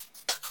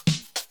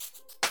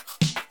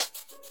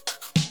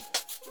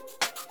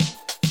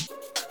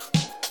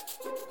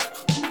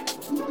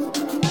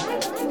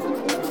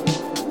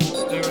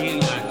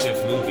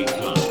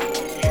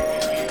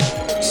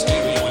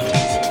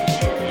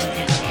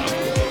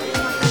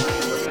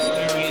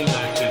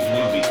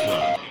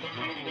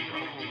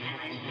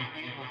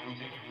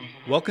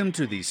Welcome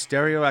to the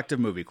Stereoactive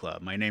Movie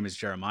Club. My name is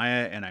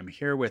Jeremiah, and I'm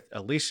here with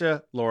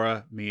Alicia,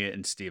 Laura, Mia,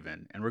 and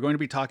Steven. And we're going to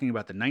be talking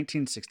about the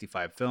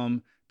 1965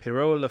 film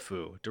Pierrot Le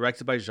Fou,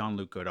 directed by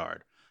Jean-Luc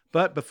Godard.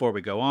 But before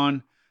we go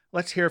on,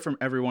 let's hear from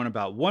everyone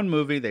about one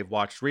movie they've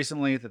watched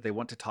recently that they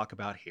want to talk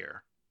about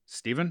here.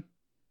 Steven?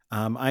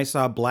 I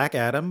saw Black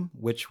Adam,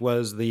 which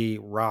was the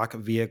rock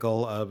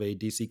vehicle of a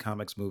DC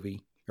Comics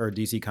movie or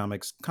DC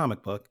Comics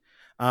comic book.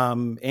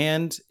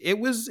 And it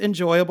was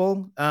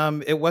enjoyable.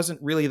 It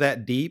wasn't really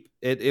that deep.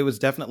 It was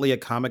definitely a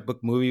comic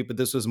book movie, but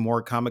this was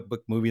more comic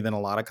book movie than a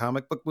lot of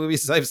comic book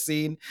movies I've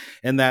seen.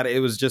 And that it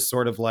was just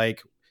sort of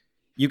like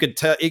you could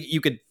tell, you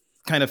could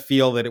kind of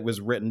feel that it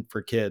was written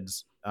for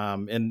kids.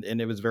 And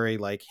it was very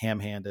like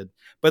ham-handed.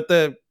 But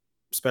the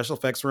special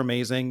effects were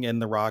amazing,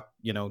 and The Rock,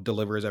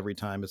 delivers every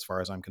time as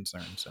far as I'm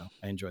concerned. So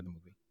I enjoyed the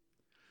movie.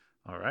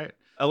 All right.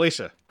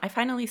 Alicia? I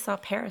finally saw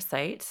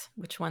Parasite,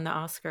 which won the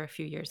Oscar a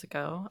few years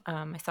ago.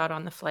 I saw it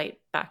on the flight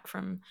back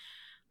from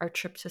our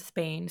trip to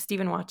Spain.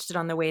 Steven watched it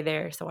on the way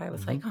there, so I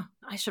was like, oh,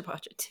 I should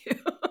watch it too.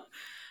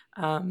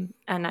 And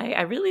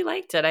I really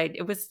liked it.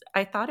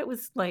 I thought it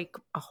was like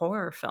a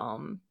horror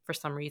film for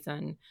some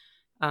reason,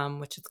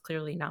 which it's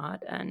clearly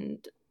not.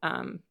 And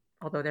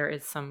although there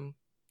is some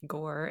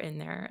gore in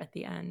there at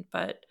the end,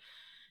 but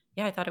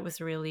yeah, I thought it was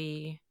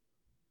really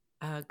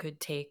a good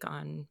take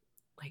on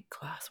like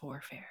class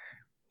warfare.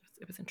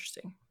 It was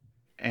interesting.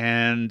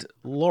 And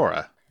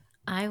Laura?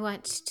 I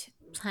watched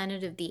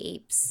Planet of the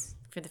Apes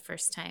for the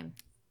first time.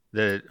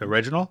 The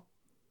original?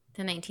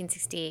 The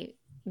 1968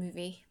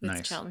 movie with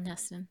Nice. Charlton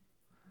Heston.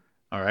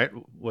 All right.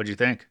 What'd you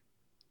think?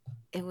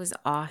 It was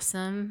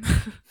awesome.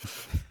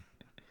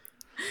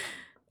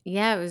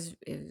 Yeah,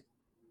 it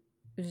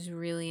was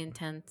really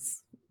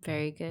intense.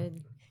 Very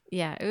good.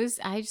 Yeah,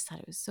 I just thought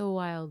it was so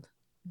wild.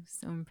 It was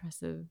so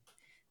impressive.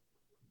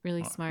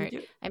 Really smart.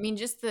 I mean,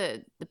 just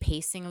the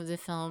pacing of the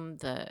film,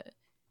 the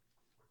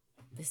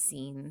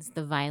scenes,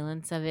 the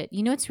violence of it.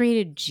 It's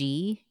rated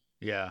G.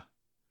 Yeah.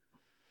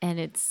 And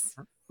it's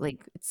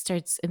like it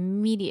starts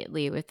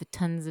immediately with the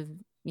tons of,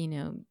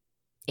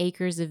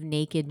 acres of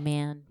naked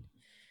man.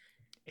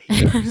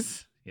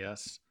 Acres.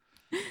 Yes.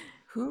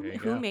 Who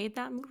made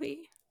that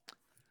movie?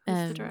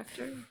 Who's the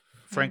director?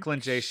 Franklin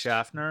J.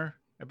 Schaffner,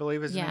 I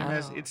believe his name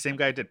is. It's the same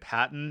guy who did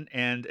Patton,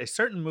 and a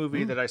certain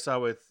movie that I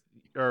saw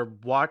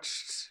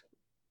watched,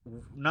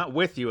 not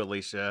with you,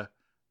 Alicia,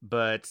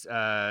 but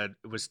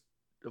was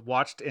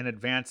watched in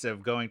advance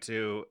of going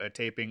to a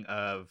taping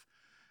of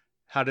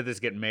How Did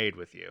This Get Made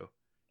with you.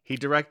 He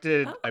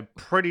directed, I'm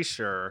pretty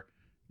sure,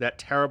 that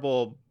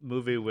terrible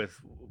movie with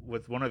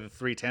one of the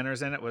three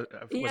tenors in it. Was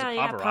it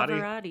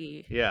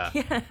Pavarotti? Yeah.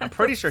 I'm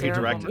pretty sure he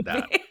directed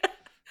that.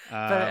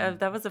 But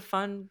that was a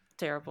fun,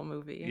 terrible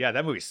movie. Yeah,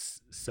 that movie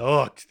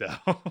sucked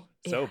though.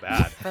 So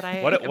bad. But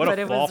what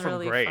a fall from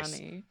really grace.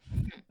 Funny.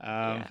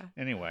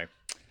 Anyway,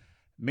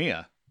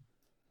 Mia.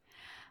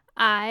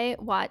 I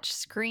watched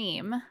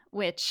Scream,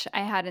 which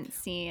I hadn't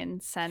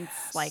seen since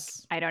like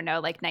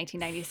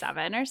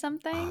 1997 or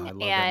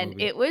something.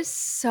 And it was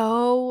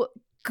so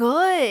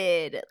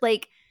good.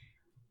 Like,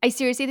 I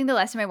seriously think the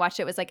last time I watched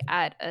it was like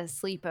at a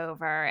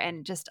sleepover,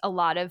 and just a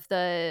lot of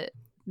the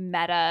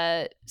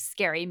meta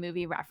scary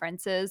movie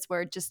references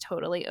were just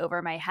totally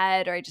over my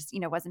head, or I just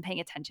wasn't paying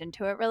attention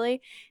to it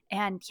really.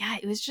 And yeah,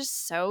 it was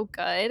just so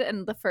good.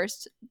 And the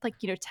first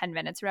 10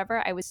 minutes or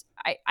whatever,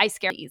 I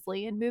scare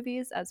easily in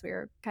movies, as we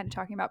were kind of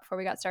talking about before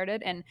we got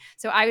started, and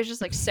so I was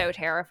just like so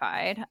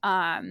terrified.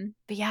 But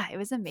yeah, it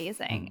was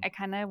amazing. I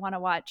kind of want to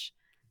watch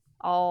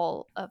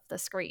all of the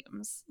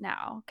Screams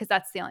now, because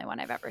that's the only one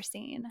I've ever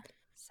seen.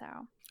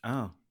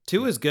 So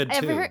 2 is good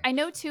too. I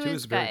know 2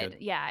 is good.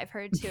 Yeah, I've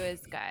heard 2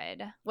 is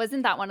good.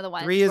 Wasn't that one of the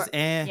ones? 3 is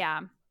eh.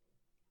 Yeah.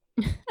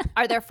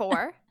 Are there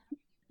 4?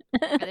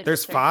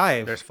 There's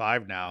 5. There's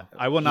 5 now.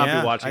 I will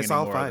not be watching any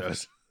more 5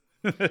 of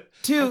those.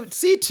 2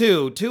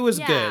 is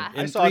good,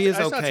 and 3 is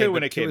okay. I saw 2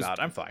 when it came out.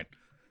 I'm fine.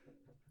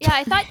 Yeah,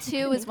 I thought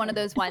 2 was one of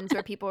those ones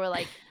where people were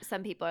like,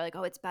 some people are like,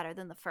 oh, it's better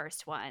than the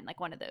first one, like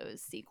one of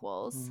those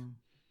sequels.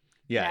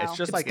 Yeah, it's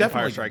just like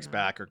Empire Strikes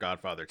Back or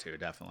Godfather 2,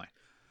 definitely.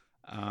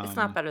 It's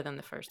not better than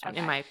the first one,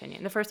 in my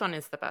opinion. The first one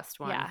is the best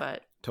one,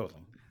 but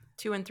totally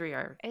 2 and 3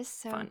 are It's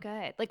so fun.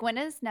 good. Like, when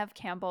is Nev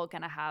Campbell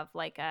gonna have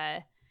like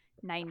a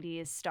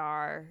 90s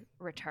star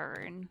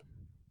return?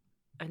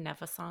 A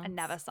Nevassance.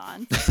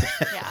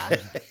 Yeah.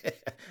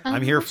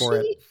 I'm here for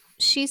it.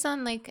 She's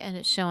on like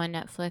a show on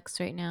Netflix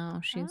right now.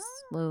 She's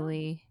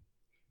slowly.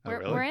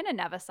 We're in a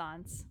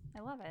Nevassance. I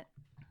love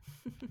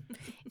it.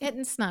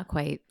 It's not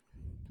quite,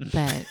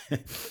 but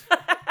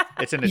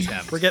it's an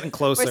attempt. We're getting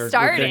closer. We're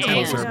starting.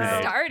 It's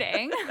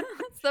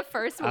the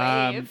first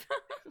wave.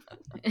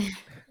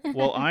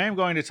 Well, I am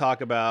going to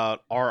talk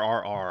about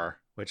RRR,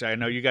 which I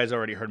know you guys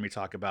already heard me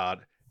talk about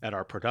at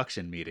our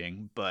production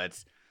meeting,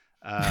 but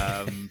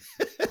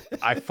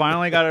I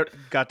finally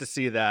got to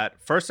see that.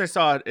 First, I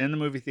saw it in the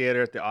movie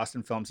theater at the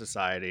Austin Film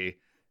Society,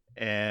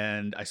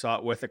 and I saw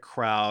it with a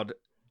crowd.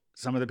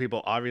 Some of the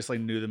people obviously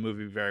knew the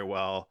movie very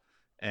well,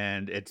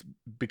 and it's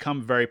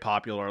become very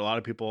popular. A lot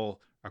of people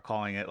are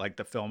calling it like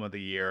the film of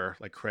the year,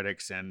 like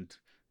critics and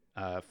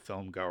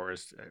film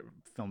goers,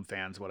 film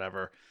fans,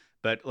 whatever.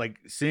 But like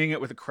seeing it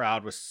with a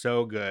crowd was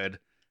so good.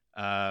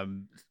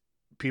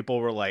 People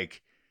were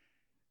like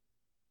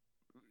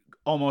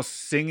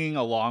almost singing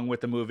along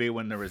with the movie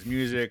when there was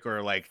music,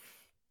 or like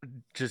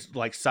just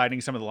like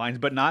citing some of the lines,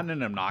 but not in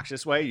an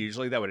obnoxious way.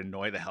 Usually that would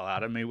annoy the hell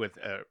out of me with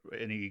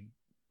any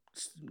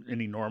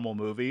normal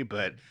movie,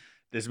 but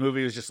this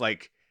movie was just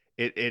like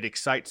it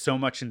excites so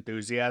much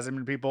enthusiasm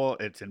in people.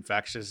 It's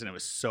infectious, and it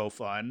was so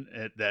fun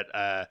that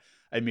I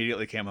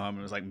immediately came home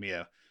and was like,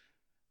 Mia,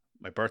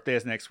 my birthday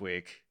is next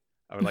week.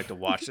 I would like to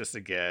watch this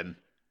again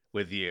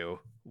with you.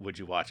 Would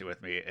you watch it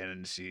with me?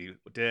 And she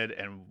did,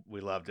 and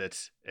we loved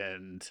it,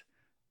 and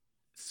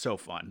so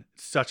fun.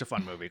 Such a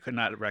fun movie. Could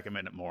not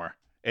recommend it more.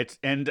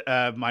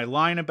 My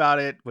line about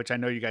it, which I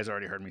know you guys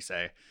already heard me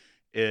say,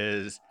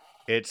 is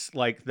it's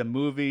like the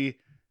movie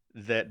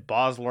that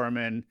Baz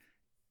Luhrmann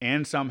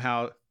and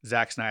somehow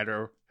Zack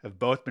Snyder have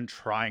both been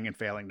trying and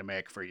failing to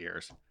make for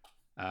years,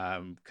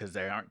 because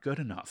they aren't good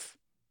enough.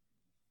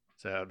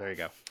 So there you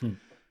go.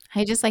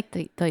 I just like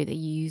that you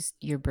used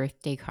your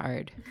birthday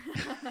card.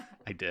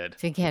 I did.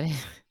 To get it.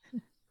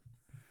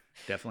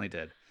 Definitely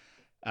did.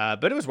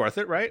 But it was worth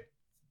it, right?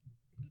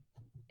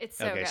 It's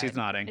so good. She's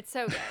nodding. It's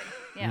so good.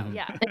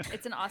 Yeah.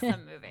 It's an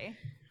awesome movie.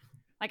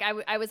 Like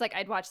I was like,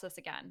 I'd watch this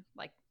again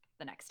like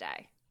the next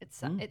day. It's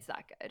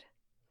that good.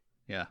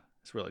 Yeah,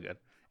 it's really good.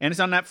 And it's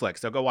on Netflix,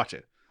 so go watch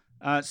it.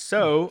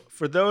 So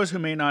for those who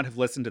may not have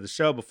listened to the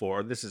show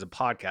before, this is a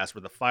podcast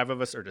where the five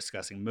of us are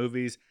discussing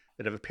movies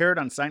that have appeared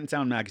on Sight and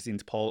Sound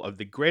Magazine's poll of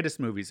the greatest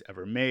movies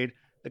ever made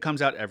that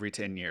comes out every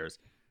 10 years.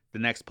 The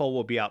next poll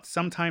will be out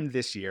sometime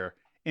this year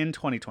in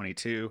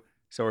 2022.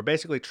 So we're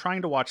basically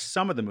trying to watch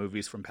some of the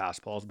movies from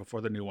past polls before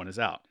the new one is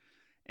out.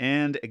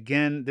 And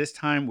again, this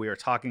time we are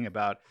talking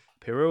about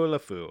Pierrot Le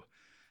Fou.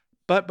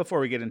 But before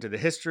we get into the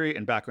history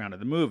and background of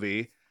the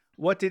movie,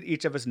 what did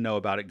each of us know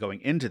about it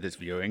going into this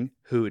viewing?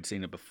 Who had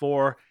seen it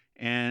before?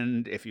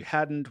 And if you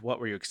hadn't, what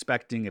were you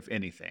expecting, if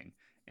anything?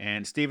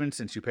 And Steven,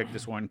 since you picked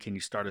this one, can you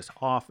start us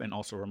off and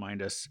also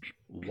remind us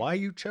why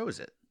you chose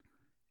it?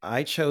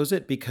 I chose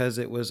it because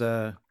it was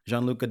a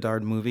Jean-Luc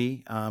Godard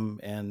movie,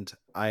 and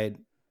I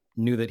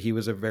knew that he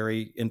was a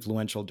very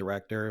influential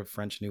director of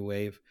French New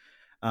Wave.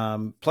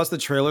 Plus, the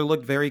trailer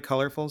looked very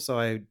colorful, so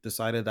I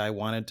decided I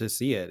wanted to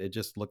see it. It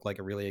just looked like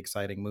a really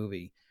exciting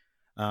movie.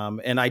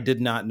 And I did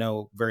not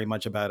know very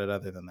much about it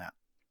other than that.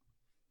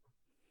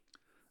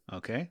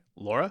 Okay.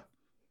 Laura?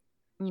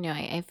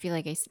 I feel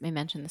like I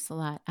mentioned this a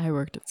lot. I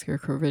worked at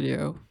Scarecrow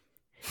Video.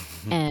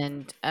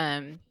 And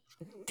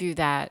through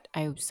that,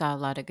 I saw a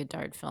lot of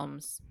Godard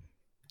films.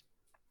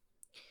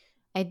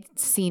 I'd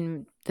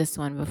seen this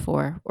one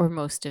before, or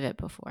most of it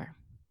before,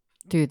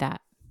 through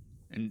that.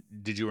 And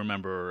did you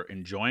remember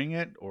enjoying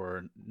it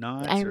or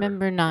not? I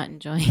remember not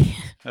enjoying it.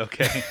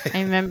 Okay.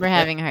 I remember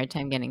having a hard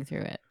time getting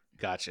through it.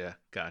 Gotcha.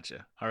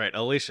 All right,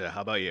 Alicia,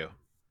 how about you?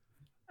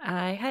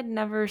 I had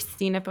never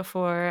seen it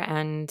before,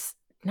 and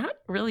not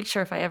really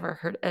sure if I ever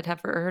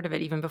heard of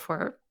it even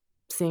before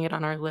seeing it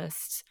on our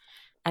list.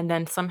 And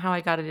then somehow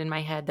I got it in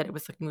my head that it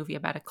was like a movie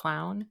about a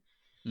clown.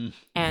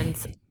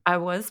 And I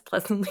was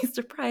pleasantly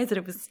surprised that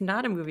it was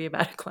not a movie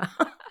about a clown.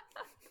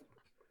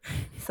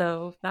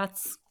 So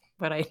that's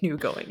what I knew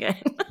going in.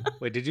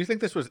 Wait, did you think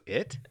this was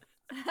it?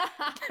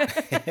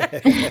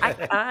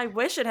 I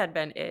wish it had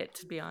been it,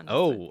 to be honest.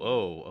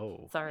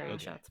 Oh. Sorry,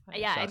 okay. shots fired.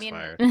 Yeah, Shots I mean,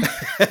 fired.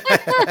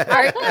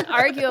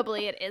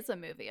 arguably it is a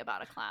movie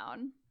about a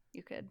clown.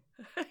 You could.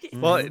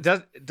 Well,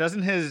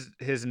 doesn't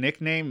his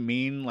nickname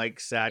mean like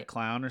sad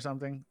clown or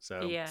something?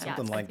 So yeah,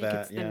 something like I think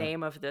that. It's the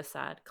name of the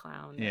sad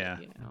clown. Yeah.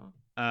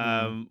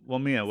 That, Well,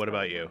 Mia, what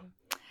about you?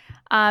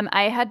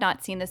 I had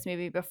not seen this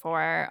movie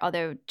before,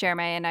 although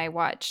Jeremiah and I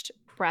watched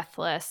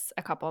Breathless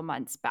a couple of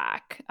months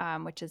back,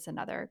 which is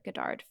another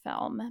Godard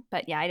film.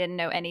 But yeah, I didn't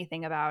know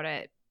anything about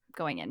it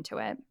going into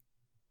it.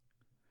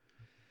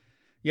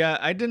 Yeah,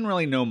 I didn't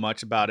really know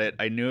much about it.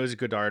 I knew it was a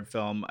Godard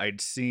film. I'd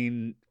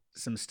seen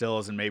some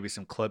stills and maybe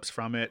some clips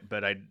from it,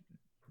 but I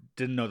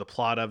didn't know the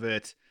plot of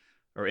it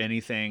or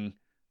anything.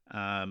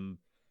 I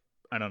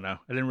don't know.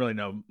 I didn't really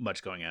know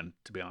much going in,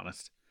 to be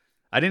honest.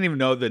 I didn't even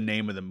know the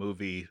name of the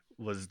movie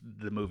was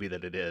the movie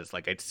that it is.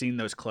 Like, I'd seen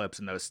those clips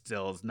and those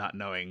stills, not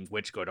knowing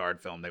which Godard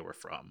film they were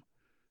from.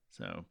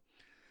 So,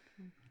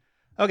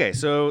 okay,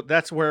 so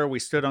that's where we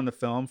stood on the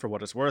film for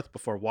what it's worth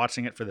before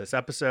watching it for this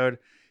episode.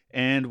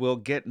 And we'll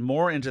get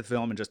more into the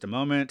film in just a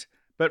moment.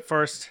 But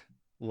first,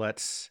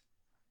 let's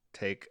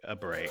take a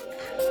break.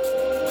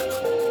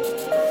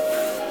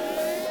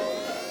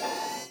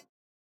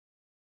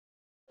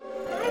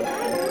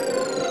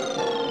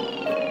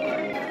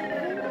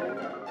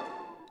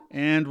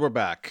 And we're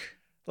back.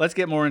 Let's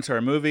get more into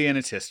our movie and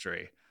its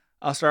history.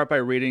 I'll start by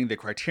reading the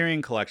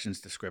Criterion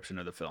Collection's description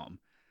of the film.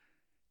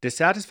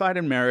 Dissatisfied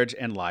in marriage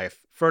and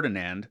life,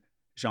 Ferdinand,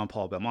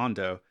 Jean-Paul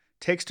Belmondo,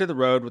 takes to the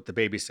road with the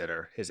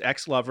babysitter, his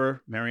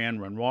ex-lover, Marianne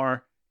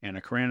Renoir,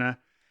 Anna Karenina,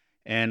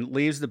 and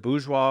leaves the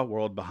bourgeois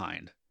world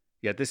behind.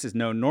 Yet this is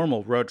no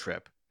normal road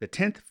trip, The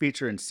 10th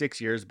feature in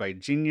 6 years by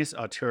genius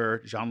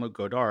auteur Jean-Luc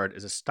Godard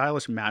is a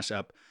stylish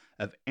mashup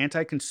of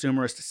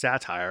anti-consumerist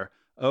satire,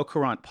 au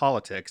courant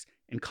politics,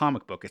 and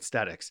comic book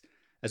aesthetics,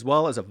 as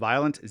well as a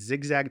violent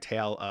zigzag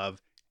tale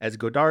of, as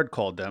Godard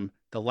called them,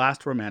 the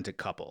last romantic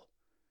couple.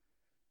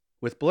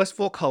 With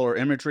blissful color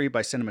imagery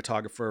by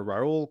cinematographer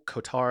Raoul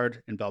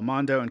Cotard and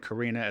Belmondo and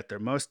Carina at their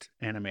most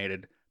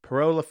animated,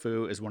 Pierrot Le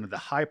Fou is one of the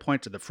high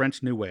points of the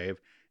French New Wave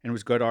and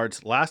was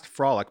Godard's last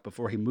frolic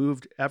before he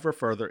moved ever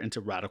further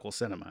into radical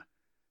cinema.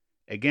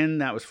 Again,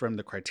 that was from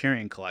the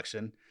Criterion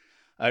Collection.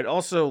 I'd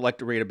also like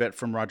to read a bit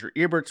from Roger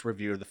Ebert's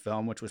review of the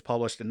film, which was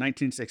published in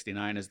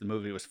 1969 as the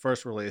movie was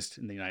first released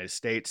in the United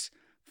States,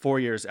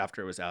 4 years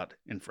after it was out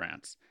in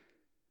France.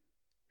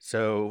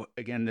 So,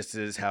 again, this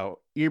is how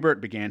Ebert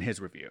began his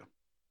review.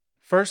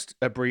 First,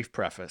 a brief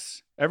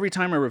preface. Every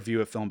time I review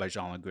a film by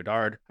Jean-Luc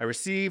Godard, I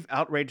receive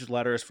outraged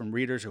letters from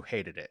readers who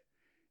hated it.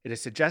 It is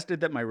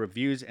suggested that my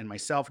reviews and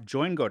myself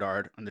join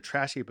Godard on the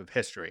trash heap of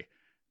history,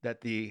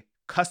 that the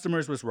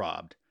customers was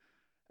robbed.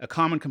 A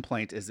common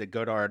complaint is that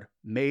Godard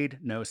made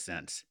no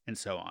sense, and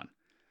so on.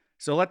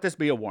 So let this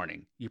be a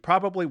warning. You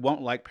probably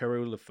won't like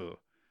Pierrot Le Fou.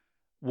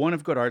 One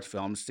of Godard's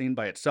films, seen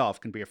by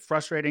itself, can be a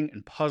frustrating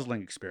and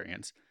puzzling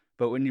experience,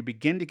 but when you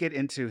begin to get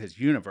into his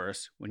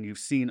universe, when you've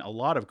seen a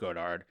lot of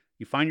Godard,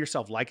 you find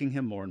yourself liking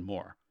him more and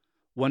more.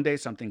 One day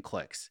something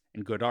clicks,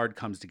 and Godard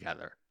comes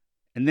together.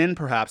 And then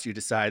perhaps you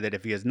decide that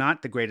if he is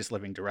not the greatest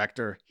living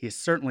director, he is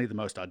certainly the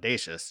most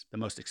audacious, the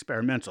most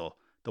experimental,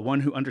 the one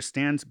who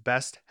understands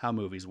best how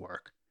movies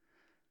work.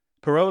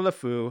 Pierrot Le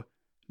Fou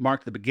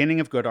marked the beginning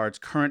of Godard's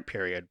current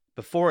period.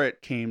 Before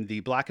it came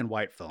the black and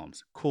white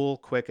films, cool,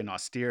 quick, and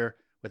austere,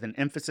 with an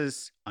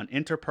emphasis on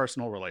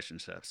interpersonal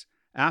relationships.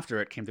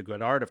 After it came the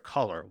Godard of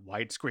color,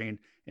 widescreen,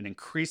 and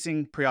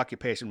increasing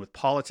preoccupation with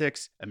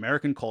politics,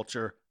 American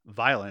culture,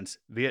 violence,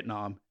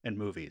 Vietnam, and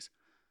movies.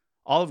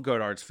 All of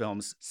Godard's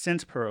films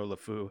since Pierrot Le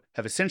Fou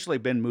have essentially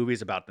been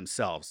movies about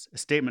themselves, a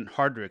statement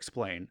hard to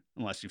explain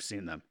unless you've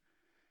seen them.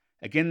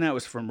 Again, that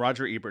was from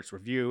Roger Ebert's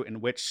review,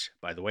 in which,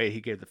 by the way, he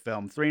gave the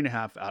film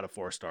 3.5 out of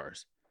 4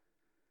 stars.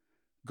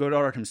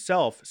 Godard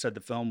himself said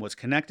the film was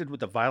connected with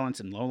the violence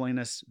and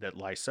loneliness that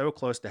lie so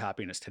close to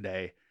happiness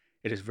today.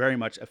 It is very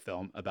much a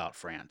film about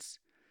France.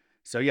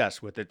 So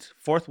yes, with its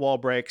fourth wall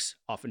breaks,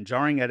 often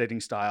jarring editing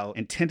style,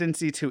 and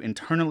tendency to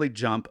internally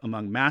jump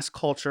among mass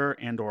culture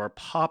and or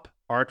pop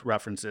art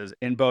references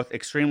in both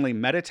extremely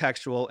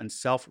metatextual and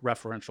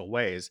self-referential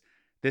ways,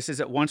 this is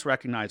at once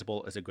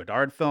recognizable as a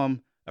Godard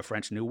film, a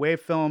French New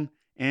Wave film,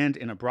 and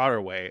in a broader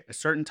way, a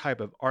certain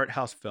type of art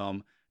house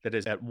film that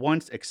is at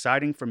once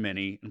exciting for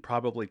many and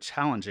probably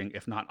challenging,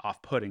 if not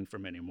off-putting, for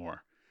many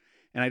more.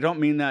 And I don't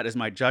mean that as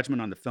my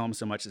judgment on the film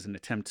so much as an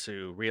attempt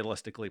to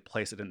realistically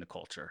place it in the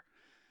culture.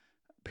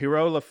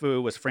 Pierrot Le Fou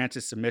was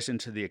France's submission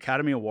to the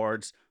Academy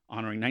Awards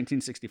honoring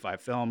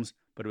 1965 films,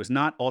 but it was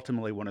not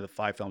ultimately one of the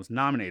 5 films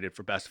nominated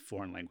for Best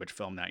Foreign Language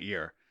Film that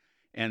year.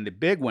 And the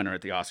big winner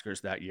at the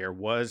Oscars that year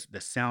was The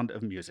Sound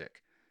of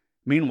Music.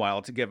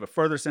 Meanwhile, to give a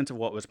further sense of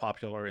what was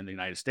popular in the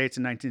United States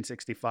in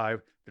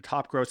 1965, the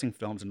top grossing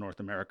films in North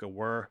America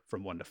were,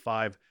 from 1 to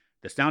 5,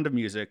 The Sound of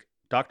Music,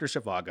 Dr.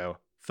 Zhivago,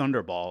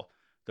 Thunderball,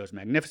 Those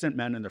Magnificent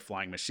Men and Their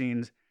Flying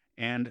Machines,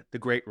 and The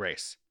Great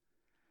Race.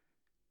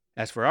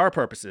 As for our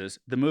purposes,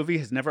 the movie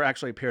has never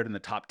actually appeared in the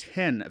top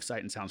 10 of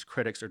Sight and Sound's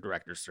critics or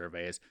directors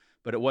surveys,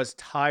 but it was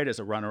tied as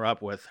a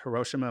runner-up with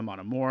Hiroshima Mon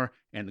Amour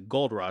and The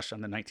Gold Rush on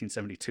the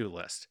 1972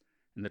 list.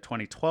 In the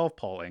 2012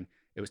 polling,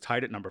 it was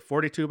tied at number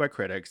 42 by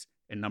critics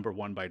and number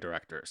 1 by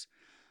directors.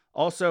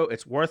 Also,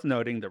 it's worth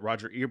noting that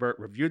Roger Ebert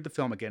reviewed the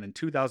film again in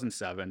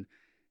 2007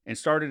 and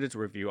started his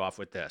review off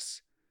with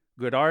this.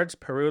 Godard's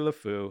Pierrot Le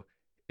Fou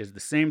is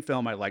the same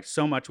film I liked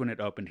so much when it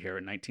opened here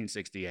in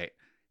 1968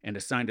 and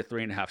assigned a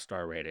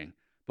 3.5-star rating.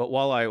 But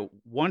while I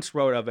once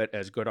wrote of it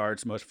as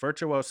Godard's most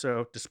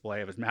virtuoso display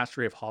of his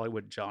mastery of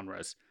Hollywood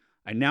genres,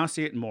 I now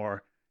see it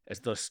more as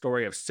the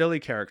story of silly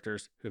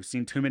characters who have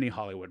seen too many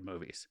Hollywood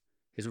movies.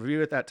 His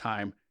review at that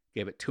time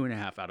gave it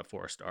 2.5 out of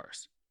 4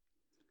 stars.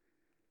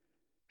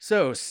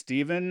 So,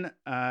 Stephen,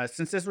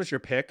 since this was your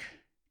pick,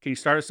 can you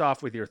start us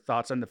off with your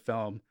thoughts on the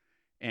film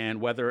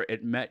and whether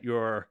it met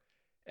your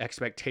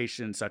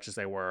expectations such as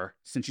they were,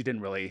 since you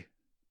didn't really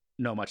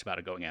know much about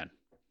it going in?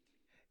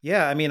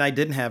 Yeah, I mean, I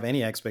didn't have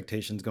any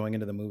expectations going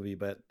into the movie,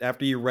 but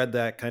after you read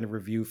that kind of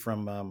review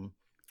from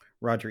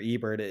Roger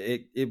Ebert,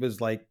 it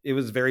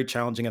was very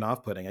challenging and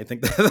off-putting. I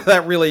think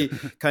that really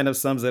kind of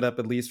sums it up,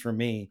 at least for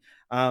me.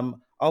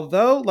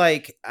 Although,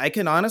 like, I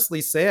can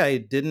honestly say I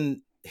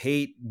didn't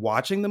hate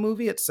watching the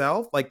movie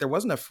itself. Like, there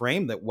wasn't a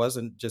frame that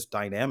wasn't just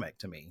dynamic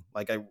to me.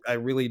 Like, I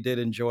really did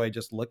enjoy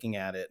just looking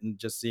at it and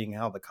just seeing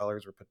how the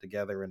colors were put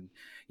together and,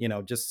 you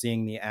know, just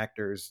seeing the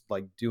actors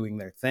like doing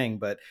their thing.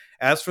 But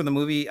as for the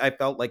movie, I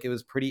felt like it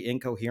was pretty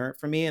incoherent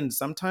for me. And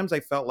sometimes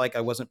I felt like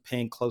I wasn't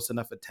paying close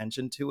enough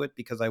attention to it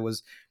because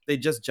they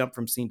just jumped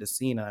from scene to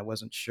scene and I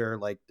wasn't sure,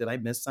 like, did I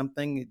miss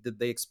something? Did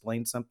they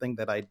explain something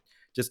that I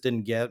just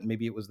didn't get?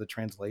 Maybe it was the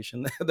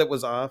translation that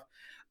was off.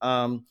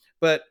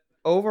 But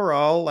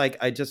overall, like,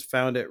 I just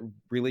found it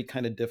really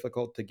kind of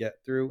difficult to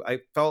get through. I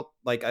felt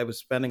like I was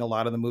spending a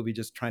lot of the movie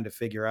just trying to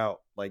figure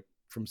out, like,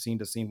 from scene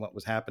to scene what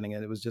was happening,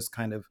 and it was just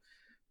kind of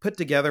put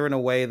together in a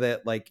way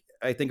that, like,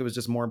 I think it was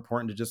just more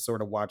important to just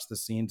sort of watch the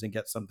scenes and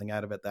get something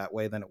out of it that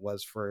way than it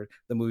was for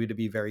the movie to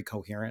be very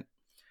coherent.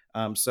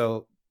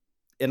 So,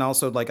 and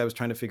also, like, I was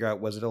trying to figure out,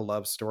 was it a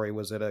love story?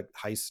 Was it a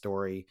heist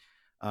story?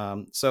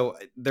 So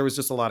there was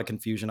just a lot of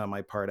confusion on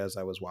my part as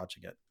I was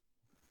watching it.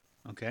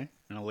 Okay.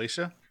 And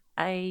Alicia?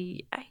 I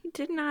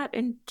did not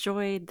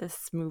enjoy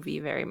this movie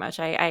very much.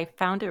 I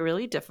found it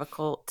really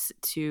difficult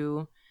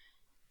to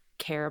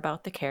care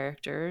about the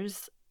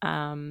characters.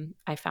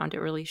 I found it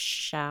really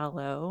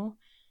shallow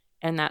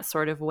in that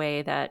sort of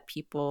way that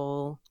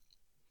people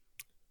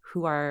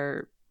who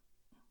are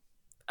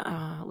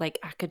like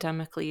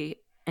academically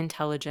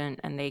intelligent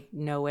and they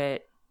know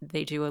it,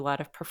 they do a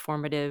lot of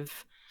performative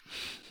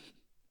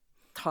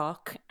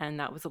talk, and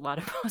that was a lot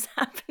of what was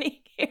happening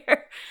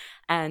here.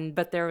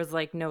 But there was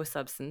like no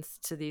substance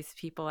to these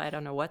people. I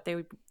don't know what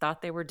they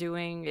thought they were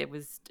doing. It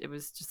was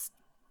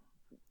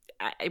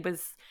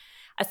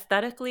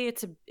aesthetically,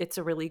 it's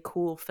a really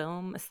cool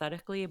film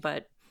aesthetically,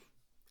 but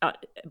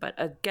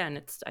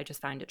again, I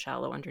just find it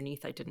shallow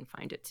underneath. I didn't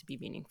find it to be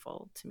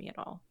meaningful to me at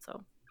all.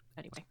 So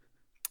anyway.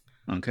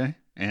 Okay.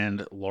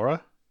 And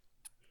Laura?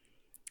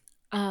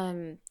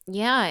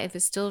 Yeah, it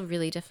was still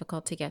really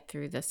difficult to get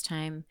through this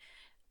time.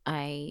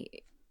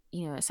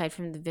 Aside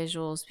from the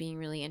visuals being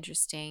really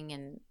interesting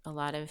and a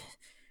lot of,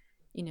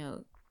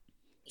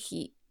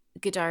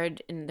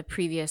 Godard in the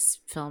previous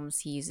films,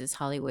 he uses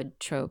Hollywood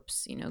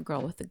tropes,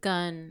 girl with a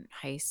gun,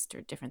 heist,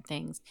 or different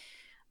things,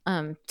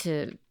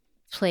 to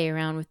play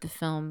around with the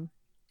film.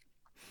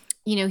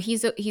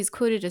 He's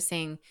quoted as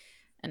saying,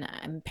 and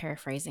I'm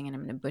paraphrasing and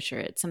I'm going to butcher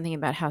it, something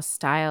about how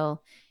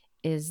style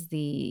is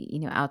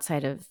the,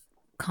 outside of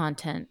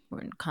content,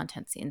 or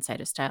content's the inside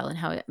of style, and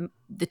how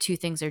the two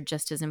things are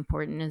just as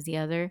important as the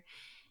other.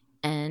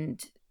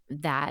 And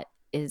that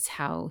is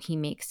how he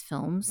makes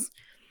films.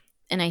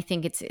 And I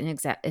think it's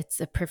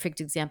a perfect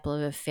example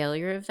of a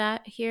failure of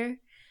that here.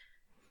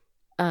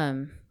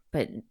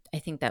 But I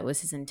think that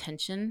was his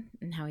intention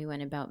and how he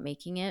went about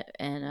making it.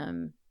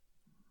 And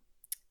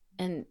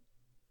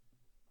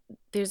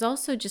there's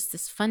also just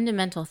this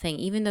fundamental thing,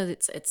 even though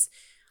it's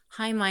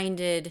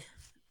high-minded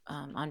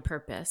on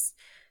purpose.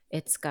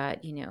 It's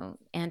got,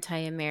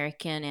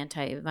 anti-American,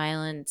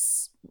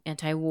 anti-violence,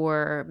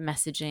 anti-war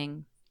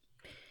messaging.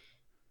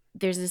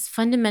 There's this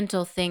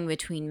fundamental thing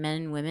between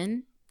men and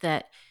women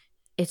that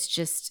it's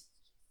just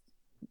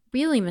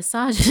really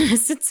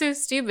misogynist. It's so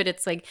stupid.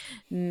 It's like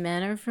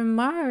men are from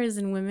Mars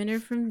and women are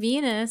from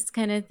Venus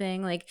kind of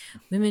thing. Like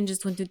women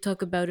just want to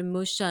talk about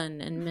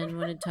emotion and men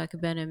want to talk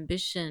about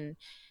ambition.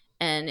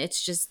 And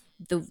it's just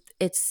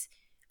it's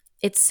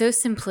so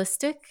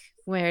simplistic,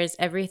 whereas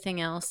everything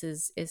else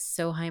is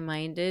so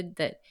high-minded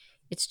that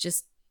it's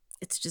just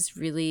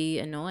really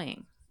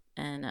annoying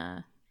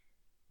and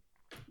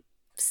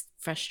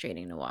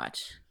frustrating to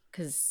watch,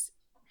 because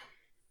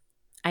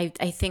I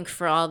think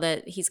for all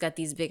that he's got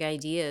these big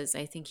ideas,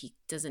 I think he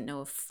doesn't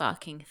know a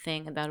fucking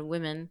thing about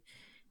women,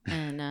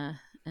 and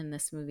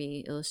this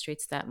movie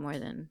illustrates that more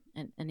than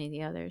any of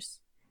the others.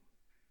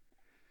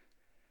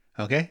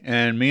 Okay,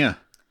 and Mia.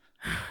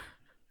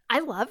 I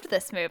loved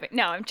this movie.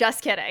 No, I'm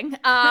just kidding.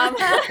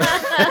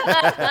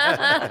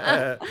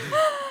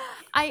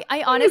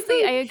 I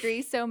honestly, I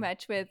agree so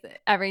much with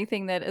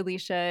everything that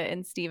Alicia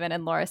and Steven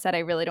and Laura said. I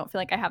really don't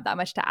feel like I have that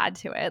much to add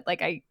to it.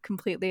 Like, I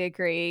completely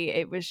agree.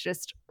 It was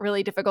just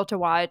really difficult to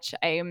watch.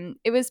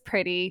 It was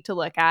pretty to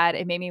look at.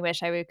 It made me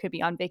wish I could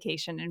be on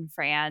vacation in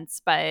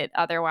France, but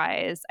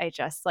otherwise, I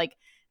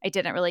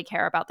didn't really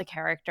care about the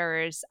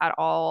characters at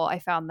all. I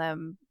found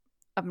them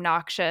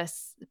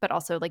obnoxious, but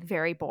also like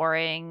very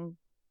boring,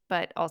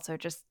 but also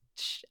just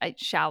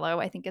shallow.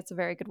 I think it's a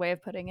very good way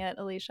of putting it,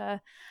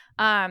 Alicia.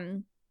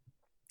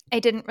 I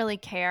didn't really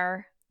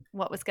care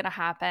what was going to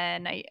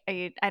happen.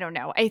 I don't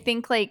know. I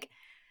think like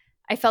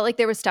I felt like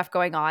there was stuff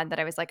going on that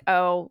I was like,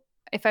 oh,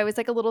 if I was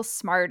like a little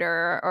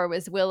smarter or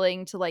was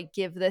willing to like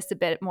give this a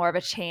bit more of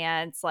a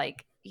chance,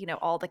 like,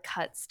 all the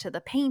cuts to the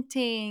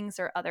paintings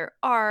or other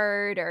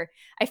art, or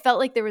I felt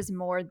like there was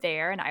more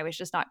there and I was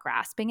just not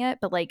grasping it.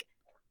 But like,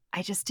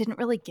 I just didn't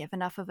really give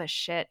enough of a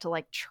shit to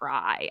like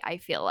try. I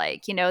feel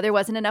like, there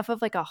wasn't enough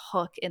of like a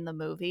hook in the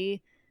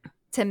movie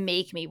to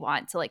make me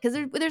want to like, because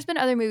there's been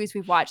other movies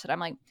we've watched that I'm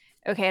like,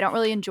 okay, I don't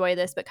really enjoy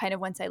this, but kind of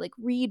once I like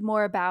read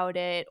more about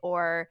it,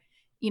 or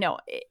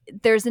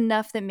there's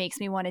enough that makes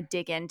me want to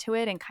dig into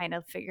it and kind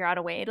of figure out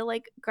a way to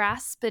like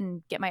grasp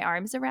and get my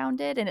arms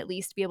around it and at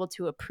least be able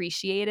to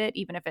appreciate it,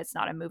 even if it's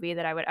not a movie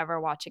that I would ever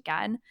watch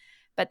again.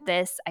 But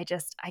this, I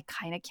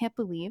kind of can't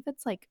believe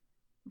it's like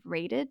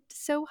rated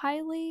so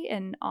highly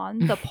and on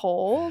the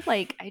poll.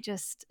 Like,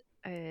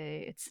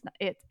 it's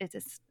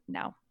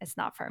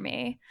not for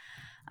me.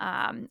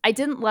 I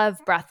didn't love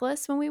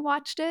Breathless when we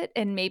watched it,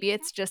 and maybe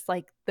it's just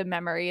like the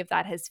memory of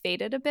that has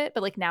faded a bit,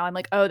 but like now I'm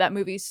like, oh, that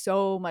movie's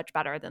so much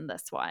better than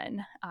this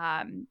one.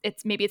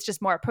 It's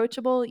just more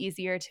approachable,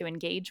 easier to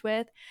engage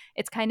with.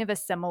 It's kind of a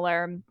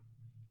similar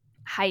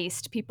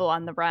heist, people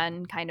on the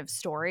run kind of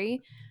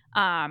story.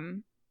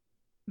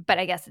 But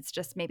I guess it's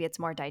just maybe it's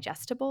more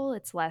digestible,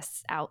 it's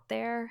less out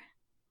there.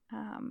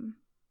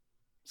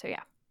 So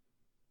yeah.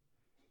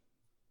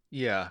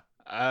 Yeah.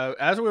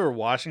 As we were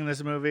watching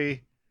this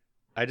movie,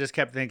 I just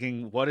kept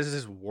thinking, what is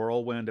this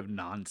whirlwind of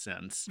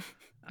nonsense?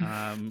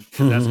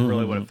 That's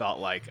really what it felt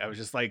like. I was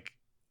just like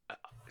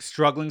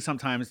struggling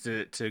sometimes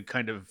to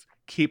kind of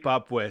keep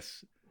up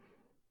with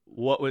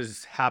what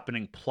was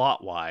happening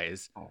plot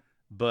wise.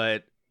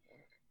 But,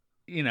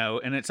 you know,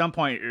 and at some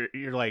point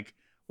you're like,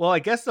 well, I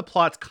guess the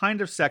plot's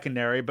kind of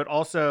secondary, but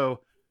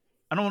also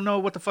I don't know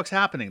what the fuck's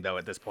happening though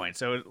at this point.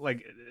 So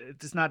like,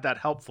 it's not that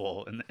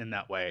helpful in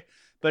that way.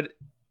 But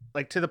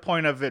like to the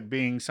point of it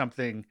being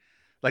something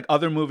like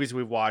other movies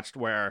we've watched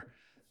where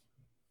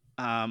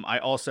I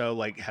also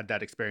like had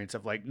that experience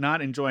of like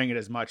not enjoying it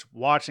as much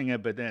watching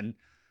it, but then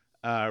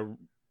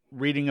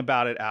reading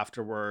about it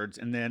afterwards,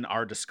 and then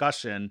our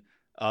discussion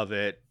of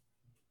it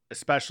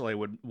especially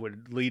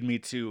would lead me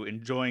to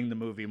enjoying the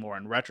movie more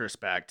in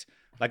retrospect.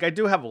 Like I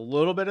do have a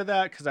little bit of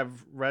that because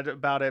I've read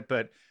about it,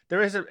 but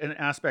there is an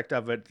aspect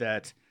of it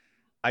that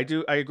I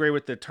agree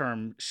with the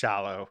term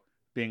shallow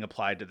being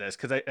applied to this,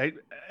 because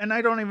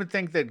I don't even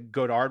think that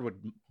Godard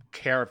would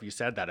care if you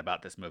said that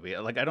about this movie.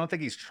 Like I don't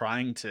think he's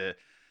trying to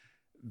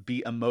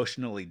be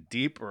emotionally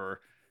deep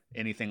or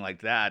anything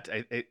like that.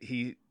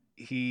 He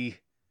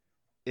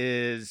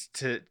is,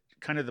 to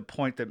kind of the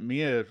point that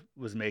Mia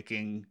was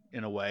making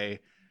in a way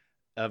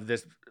of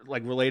this,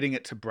 like relating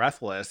it to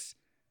Breathless.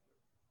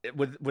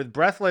 With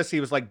Breathless, he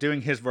was like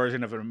doing his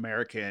version of an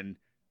American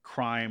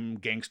crime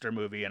gangster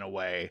movie in a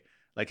way,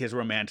 like his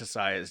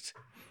romanticized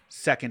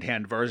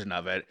secondhand version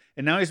of it.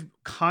 And now he's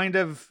kind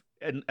of,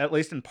 at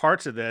least in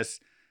parts of this,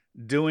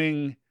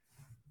 doing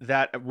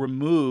that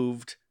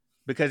removed,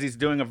 because he's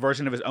doing a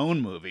version of his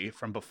own movie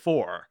from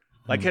before.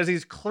 Like, because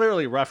he's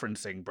clearly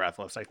referencing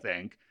Breathless, I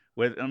think.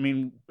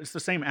 It's the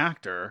same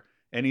actor,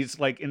 and he's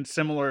like in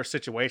similar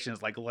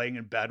situations, like laying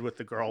in bed with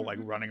the girl, like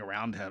running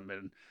around him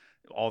and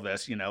all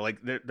this, you know, like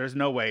there's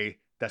no way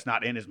that's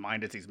not in his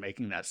mind as he's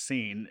making that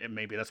scene. And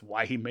maybe that's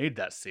why he made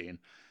that scene.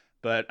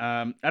 But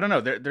I don't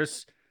know.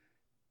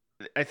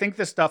 I think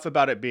the stuff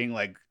about it being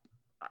like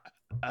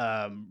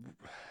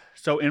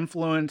so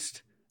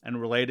influenced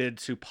and related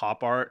to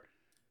pop art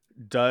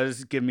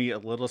does give me a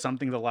little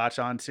something to latch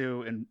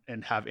onto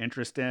and have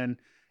interest in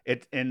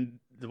it. And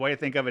the way I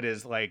think of it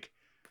is like,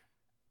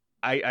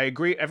 I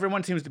agree.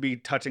 Everyone seems to be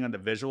touching on the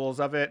visuals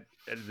of it,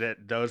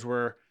 that those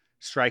were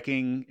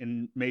striking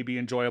and maybe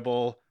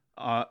enjoyable,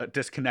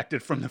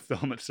 disconnected from the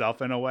film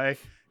itself in a way.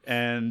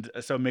 And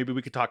so maybe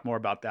we could talk more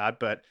about that.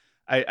 But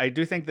I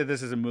do think that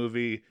this is a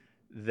movie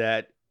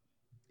that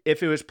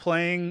if it was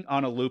playing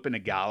on a loop in a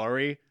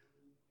gallery,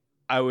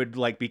 I would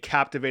like be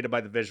captivated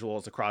by the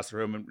visuals across the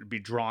room and be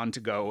drawn to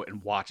go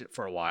and watch it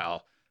for a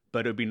while.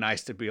 But it would be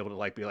nice to be able to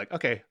like be like,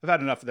 okay, I've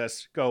had enough of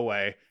this, go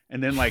away.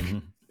 And then like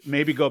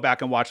maybe go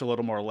back and watch a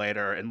little more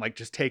later and like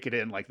just take it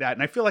in like that.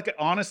 And I feel like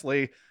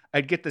honestly,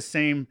 I'd get the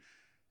same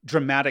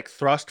dramatic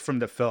thrust from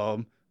the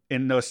film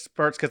in those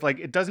spurts, because like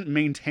it doesn't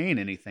maintain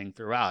anything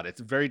throughout.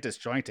 It's very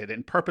disjointed,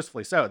 and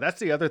purposefully so.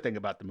 That's the other thing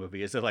about the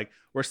movie, is that like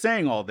we're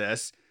saying all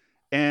this,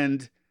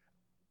 and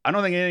I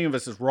don't think any of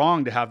us is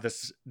wrong to have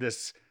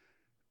this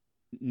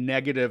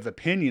negative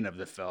opinion of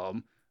the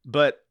film,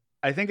 but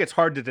I think it's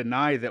hard to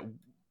deny that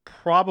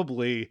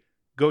probably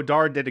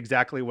Godard did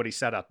exactly what he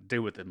set out to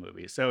do with the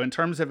movie. So in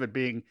terms of it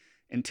being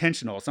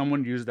intentional,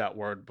 someone used that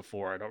word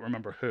before, I don't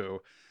remember who.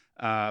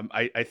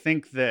 I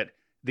think that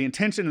the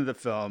intention of the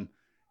film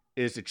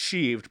is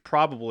achieved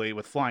probably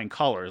with flying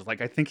colors. Like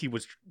I think he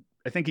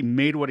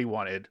made what he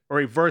wanted,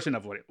 or a version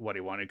of what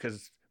he wanted,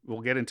 because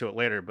we'll get into it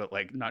later, but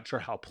like not sure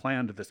how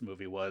planned this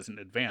movie was in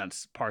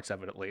advance, parts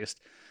of it at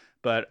least.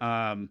 But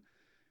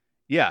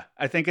yeah,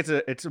 I think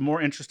it's a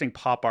more interesting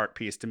pop art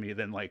piece to me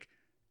than like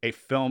a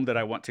film that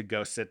I want to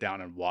go sit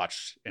down and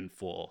watch in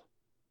full.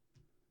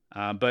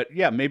 But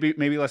yeah, maybe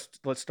let's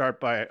start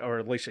by, or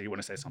Alicia, you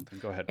want to say something?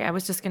 Go ahead. Yeah, I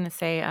was just gonna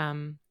say,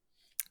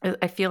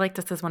 I feel like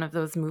this is one of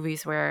those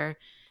movies where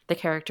the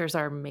characters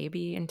are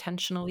maybe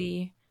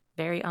intentionally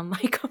very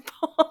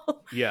unlikable.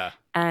 Yeah.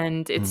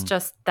 And it's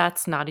just,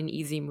 that's not an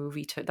easy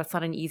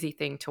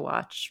thing to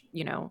watch.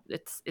 You know,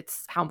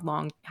 it's how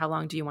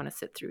long do you want to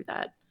sit through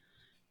that?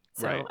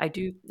 So right. I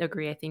do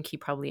agree. I think he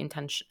probably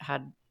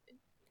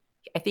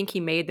I think he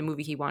made the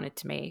movie he wanted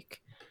to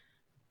make,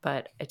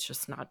 but it's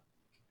just not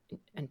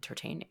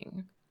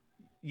entertaining.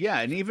 Yeah.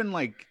 And even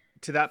like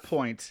to that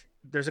point,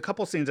 there's a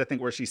couple scenes I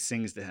think where she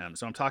sings to him.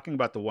 So I'm talking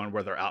about the one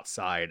where they're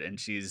outside and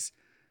she's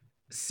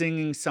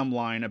singing some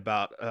line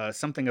about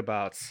something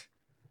about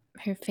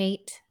her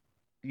fate.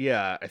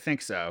 Yeah, I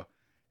think so.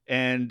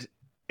 And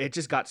it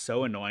just got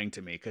so annoying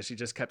to me because she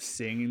just kept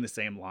singing the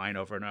same line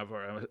over and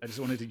over. I just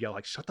wanted to yell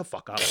like, "Shut the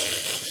fuck up!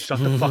 Shut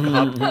the fuck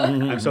up!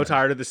 I'm so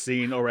tired of the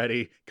scene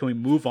already. Can we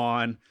move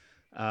on?"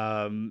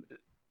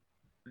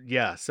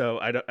 Yeah. So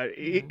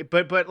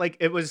but like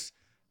it was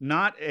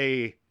not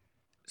a.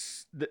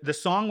 The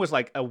song was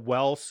like a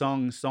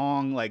well-sung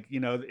song, like, you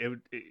know,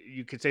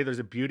 you could say there's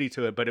a beauty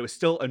to it, but it was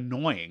still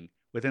annoying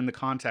within the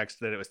context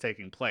that it was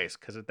taking place.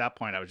 Because at that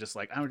point, I was just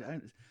like, I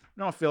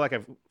don't feel like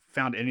I've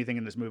found anything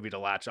in this movie to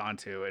latch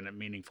onto in a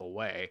meaningful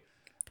way.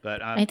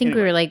 But I think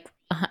we were like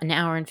an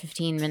hour and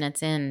 15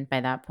 minutes in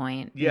by that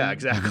point. Yeah,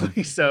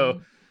 exactly.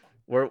 So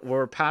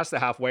we're past the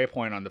halfway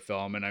point on the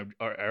film, and I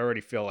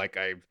already feel like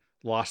I've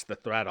lost the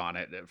thread on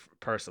it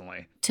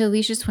personally. To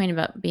Alicia's point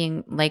about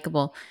being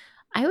likable,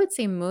 I would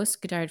say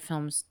most Godard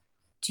films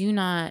do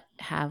not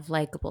have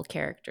likable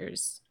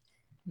characters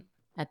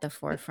at the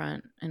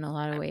forefront in a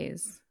lot of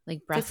ways.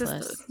 Like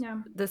Breathless.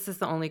 This is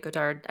the only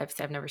Godard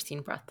I've never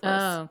seen Breathless.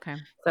 Oh, okay.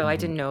 So I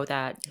didn't know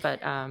that,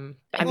 but I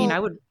mean, I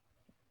would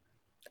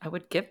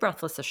give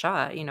Breathless a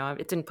shot. You know,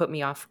 it didn't put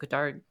me off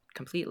Godard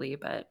completely,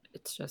 but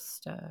it's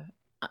just.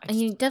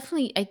 I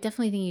definitely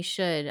think you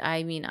should.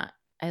 I mean,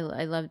 I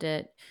loved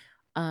it.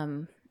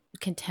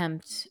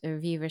 Contempt or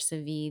V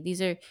versus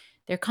V.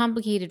 They're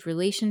complicated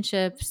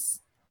relationships.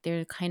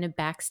 They're kind of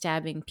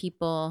backstabbing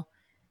people.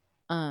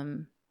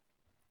 You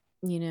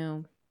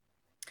know,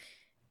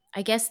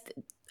 I guess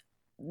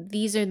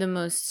these are the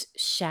most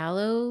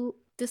shallowly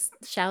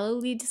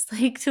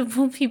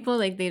dislikable people.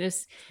 Like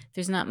there's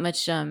not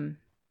much.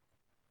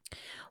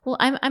 Well,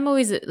 I'm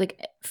always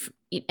like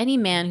any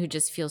man who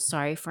just feels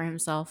sorry for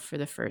himself for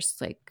the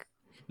first like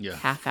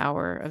half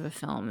hour of a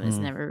film is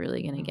never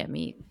really going to get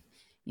me,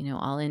 you know,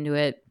 all into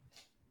it.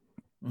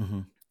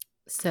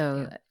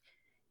 So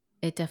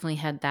it definitely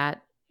had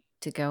that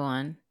to go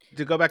on.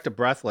 To go back to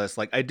Breathless,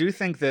 like I do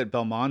think that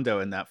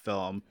Belmondo in that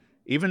film,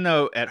 even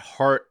though at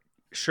heart,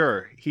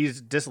 sure,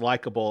 he's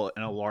dislikable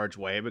in a large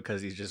way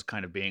because he's just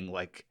kind of being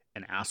like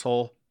an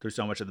asshole through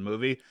so much of the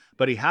movie,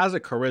 but he has a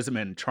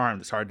charisma and charm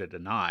that's hard to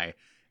deny.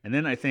 And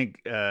then I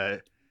think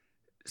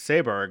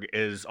Seberg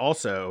is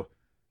also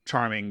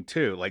charming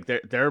too. Like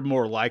they're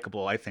more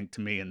likable, I think,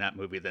 to me in that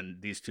movie than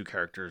these two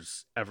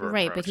characters ever.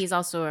 Right, approached. But he's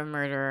also a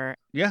murderer.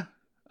 Yeah,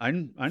 I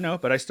know,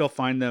 but I still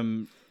find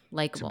them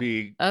likable, to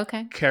be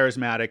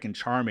charismatic and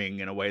charming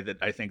in a way that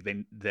I think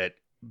that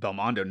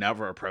Belmondo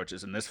never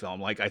approaches in this film.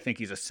 Like I think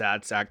he's a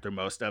sad sack through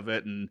most of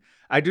it, and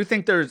I do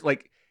think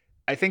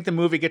I think the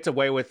movie gets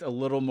away with a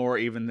little more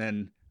even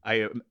than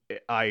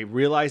I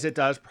realize it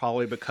does,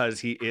 probably because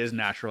he is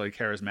naturally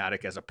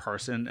charismatic as a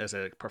person, as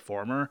a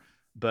performer.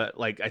 But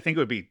like, I think it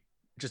would be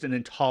just an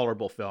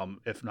intolerable film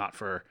if not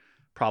for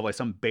probably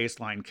some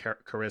baseline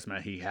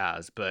charisma he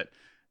has. But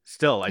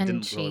still, I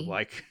didn't really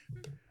like.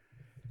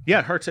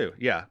 Yeah, her too.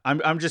 Yeah,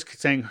 I'm just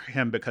saying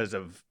him because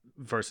of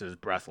versus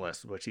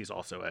Breathless, which he's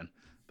also in.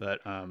 But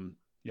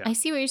yeah, I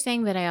see what you're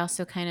saying, but I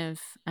also kind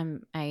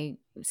of I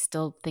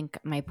still think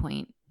my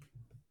point.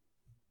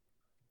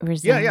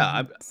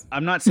 Yeah.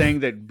 I'm not saying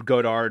that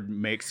Godard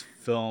makes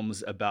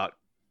films about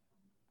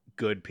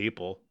good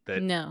people.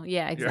 No,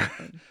 yeah,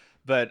 exactly.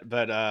 But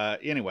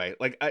anyway,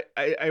 like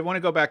I want to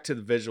go back to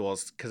the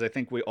visuals because I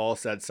think we all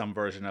said some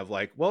version of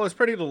like, well, it's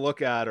pretty to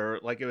look at,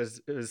 or like it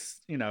was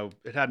you know,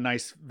 it had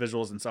nice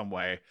visuals in some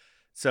way.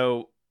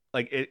 So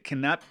like, can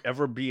that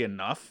ever be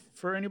enough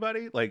for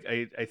anybody? Like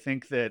I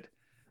think that,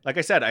 like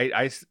I said,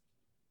 I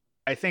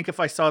think if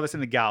I saw this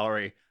in the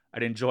gallery,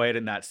 I'd enjoy it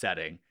in that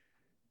setting.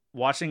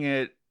 Watching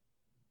it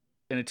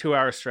in a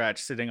 2-hour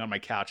stretch sitting on my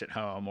couch at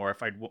home, or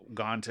if I'd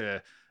gone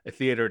to a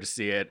theater to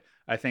see it,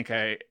 I think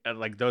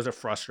like those are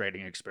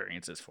frustrating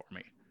experiences for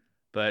me.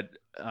 But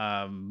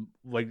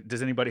like,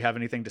 does anybody have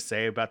anything to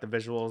say about the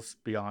visuals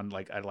beyond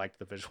like, I like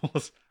the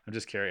visuals? I'm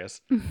just curious.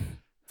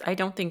 I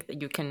don't think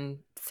that you can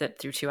sit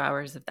through 2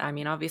 hours of that. I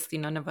mean, obviously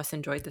none of us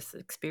enjoyed this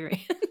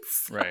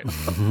experience. Right.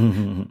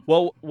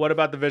 Well, what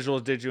about the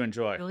visuals did you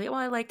enjoy? Well,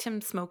 I liked him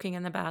smoking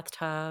in the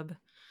bathtub.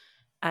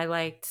 I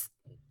liked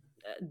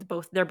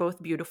they're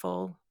both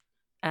beautiful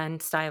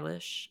and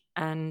stylish,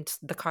 and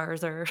the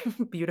cars are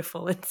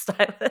beautiful and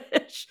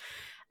stylish,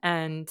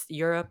 and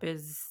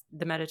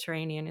the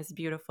Mediterranean is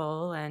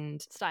beautiful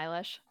and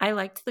stylish. I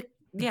liked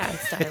and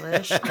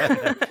stylish.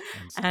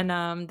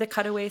 And the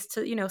cutaways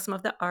to, you know, some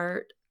of the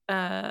art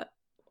I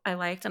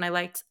liked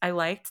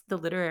the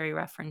literary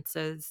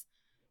references.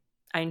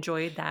 I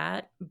enjoyed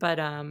that, but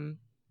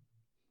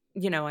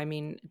you know, I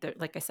mean,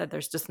 like I said,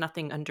 there's just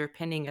nothing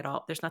underpinning it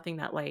all. There's nothing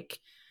that like,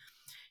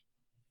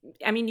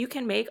 I mean, you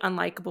can make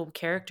unlikable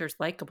characters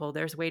likable.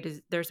 There's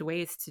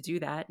ways to do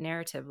that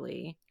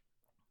narratively.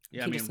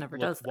 Yeah, he just never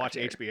does. Watch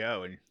that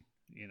HBO, and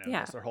you know,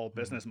 that's their whole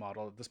business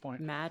model at this point.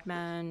 Mad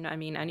Men. I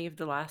mean, any of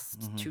the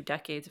last 2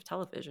 decades of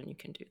television,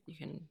 you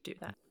can do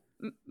that.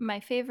 My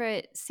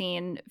favorite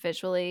scene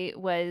visually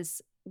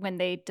was when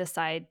they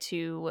decide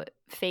to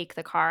fake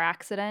the car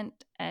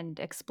accident and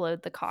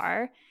explode the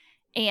car,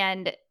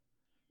 and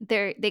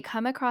they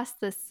come across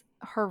this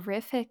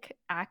horrific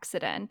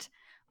accident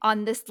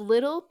on this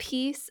little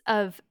piece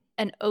of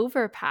an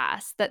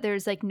overpass that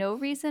there's like no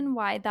reason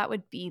why that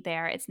would be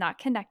there. It's not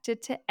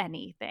connected to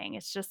anything.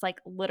 It's just like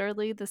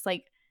literally this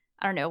like,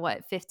 I don't know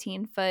what,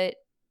 15-foot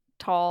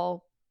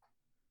tall,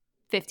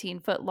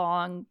 15-foot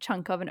long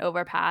chunk of an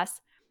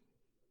overpass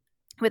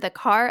with a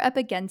car up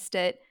against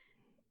it.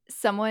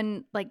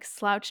 Someone like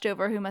slouched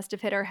over who must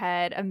have hit her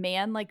head. A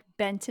man like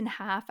bent in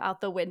half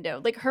out the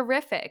window, like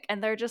horrific.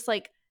 And they're just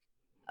like,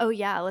 oh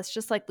yeah, let's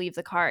just like leave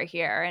the car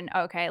here and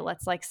okay,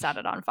 let's like set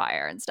it on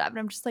fire and stuff. And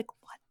I'm just like,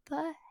 what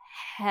the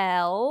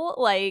hell?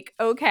 Like,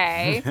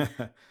 okay.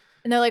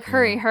 And they're like,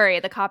 hurry,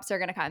 the cops are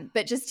gonna come.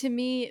 But just to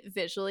me,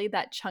 visually,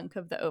 that chunk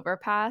of the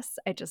overpass,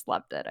 I just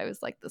loved it. I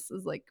was like, this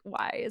is like,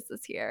 why is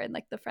this here in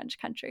like the French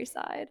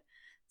countryside?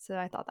 So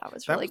I thought that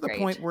was really great.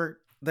 That was the point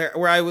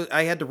where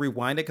I had to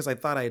rewind it because I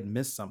thought I had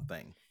missed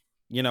something,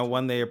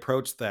 when they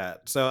approached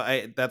that.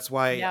 So that's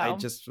why I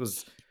just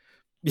was.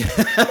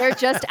 They're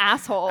just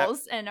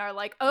assholes and are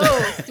like,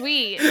 oh,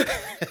 sweet.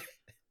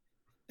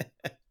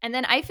 And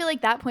then I feel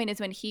like that point is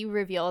when he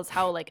reveals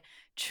how like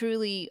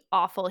truly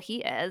awful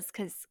he is,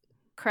 because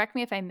correct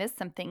me if I missed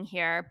something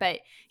here, but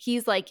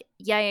he's like,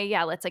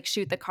 yeah, let's like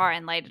shoot the car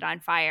and light it on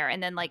fire.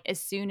 And then like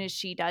as soon as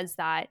she does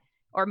that,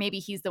 or maybe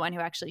he's the one who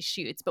actually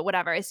shoots, but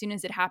whatever, as soon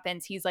as it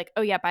happens, he's like,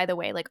 oh yeah, by the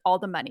way, like all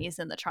the money is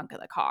in the trunk of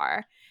the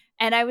car.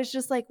 And I was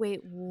just like,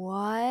 wait,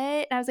 what?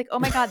 And I was like, oh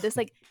my God, this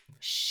like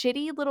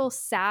shitty little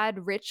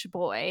sad rich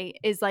boy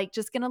is like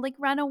just gonna like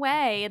run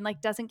away and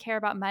like doesn't care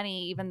about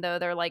money, even though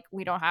they're like,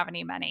 we don't have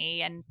any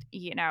money. And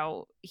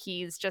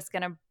he's just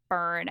gonna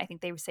burn, I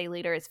think they say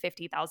later is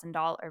 $50,000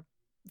 or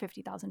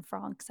 50,000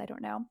 francs. I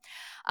don't know.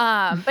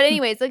 But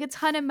anyways, like a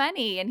ton of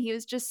money. And he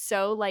was just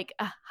so like,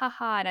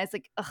 haha. And I was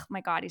like, oh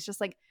my God, he's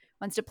just like,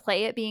 wants to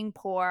play it being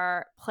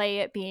poor, play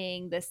it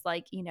being this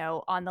like,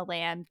 on the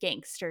lam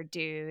gangster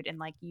dude. And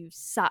like, you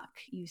suck,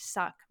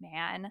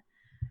 man.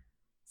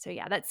 So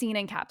yeah, that scene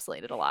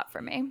encapsulated a lot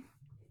for me.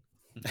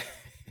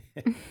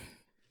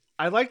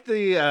 I like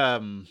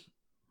the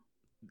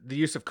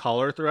use of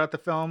color throughout the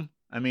film.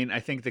 I mean, I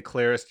think the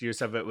clearest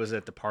use of it was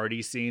at the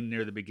party scene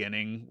near the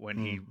beginning when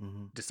he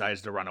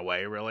decides to run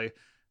away, really,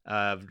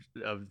 of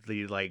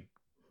the like,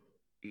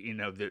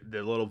 the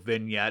little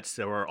vignettes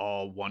that were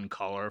all one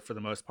color for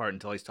the most part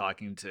until he's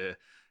talking to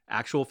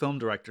actual film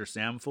director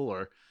Sam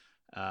Fuller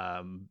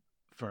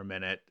for a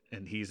minute,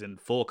 and he's in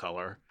full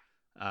color,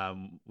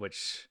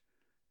 which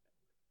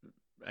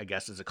I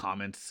guess is a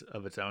comment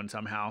of its own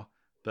somehow.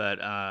 But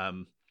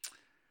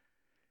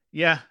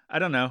yeah, I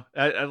don't know.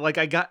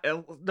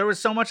 There was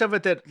so much of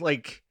it that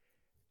like,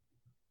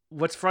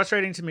 what's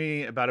frustrating to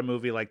me about a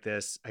movie like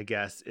this, I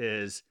guess,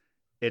 is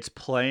it's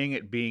playing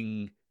at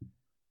being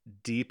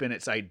deep in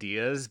its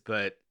ideas,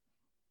 but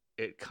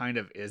it kind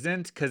of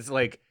isn't. Because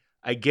like,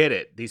 I get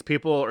it. These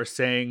people are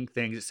saying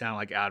things that sound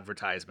like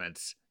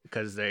advertisements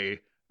because they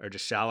are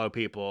just shallow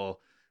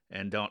people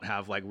and don't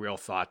have like real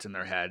thoughts in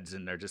their heads,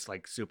 and they're just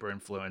like super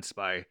influenced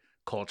by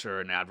culture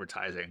and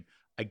advertising.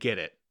 I get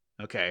it.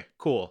 Okay,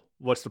 cool.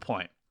 What's the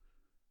point?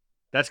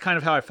 That's kind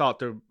of how I felt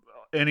through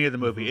any of the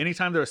movie.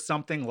 Anytime there was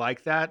something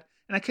like that,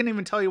 and I couldn't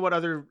even tell you what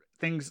other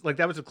things, like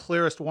that was the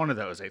clearest one of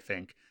those, I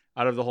think,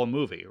 out of the whole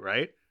movie,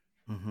 right?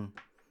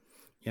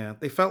 Yeah,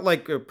 they felt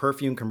like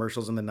perfume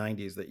commercials in the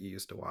 90s that you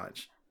used to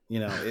watch.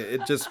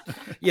 It just,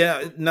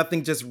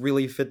 nothing just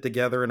really fit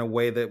together in a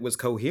way that was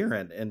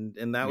coherent.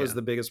 And that was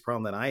the biggest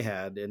problem that I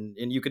had. And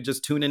you could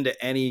just tune into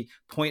any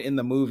point in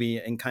the movie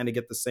and kind of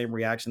get the same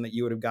reaction that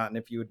you would have gotten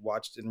if you had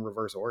watched it in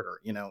reverse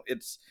order.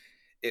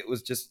 It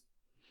was just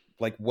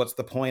like, what's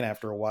the point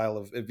after a while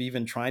of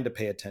even trying to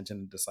pay attention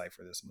and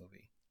decipher this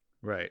movie?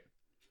 Right.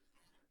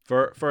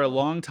 For a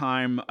long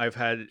time, I've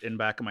had in the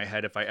back of my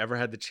head, if I ever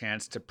had the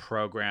chance to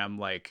program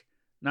like,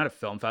 not a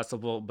film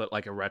festival, but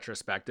like a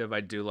retrospective,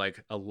 I'd do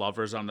like a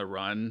Lovers on the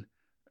Run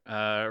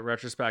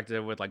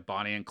retrospective with like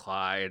Bonnie and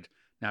Clyde,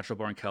 Natural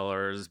Born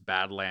Killers,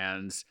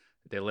 Badlands,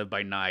 They Live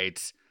by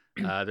Night.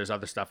 There's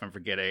other stuff I'm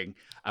forgetting.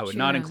 I would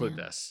not include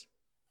this.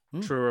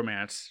 True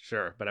Romance,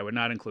 sure, but I would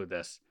not include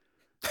this.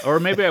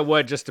 Or maybe I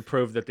would, just to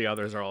prove that the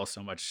others are all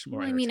so much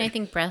more I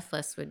think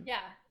Breathless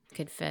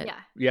could fit.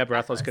 Yeah,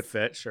 Breathless could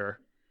fit, sure.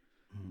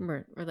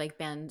 Or like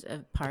Band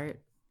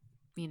Apart,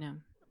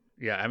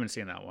 Yeah, I haven't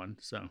seen that one,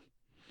 so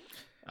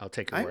I'll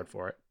take your word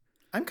for it.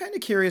 I'm kind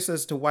of curious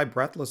as to why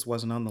Breathless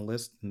wasn't on the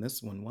list and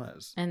this one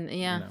was.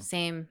 And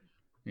same.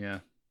 Yeah.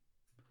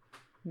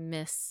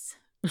 Miss.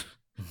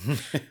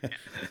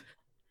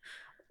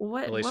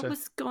 What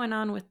was going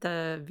on with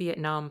the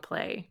Vietnam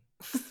play?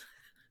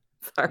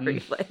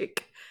 Sorry,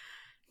 like,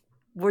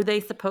 were they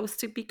supposed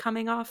to be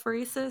coming off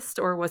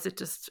racist, or was it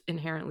just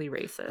inherently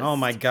racist? Oh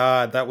my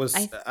God, that was,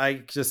 I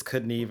just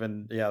couldn't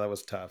even, that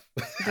was tough.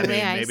 I mean,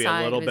 maybe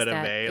a little bit of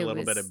A, a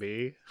little bit of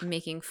B.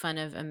 Making fun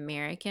of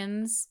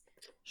Americans.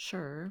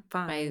 Sure,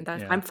 fine.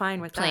 I'm fine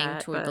with playing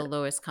that. Toward the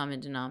lowest common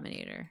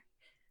denominator.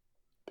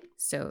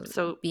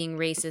 So being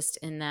racist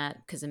in that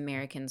because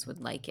Americans would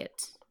like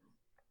it.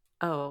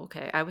 Oh,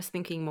 okay. I was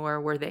thinking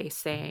more, were they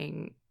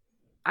saying,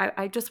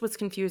 I just was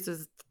confused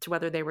as to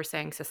whether they were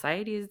saying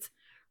society is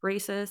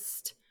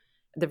racist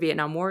the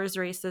Vietnam War is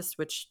racist,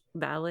 which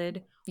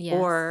valid, Yes.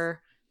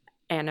 or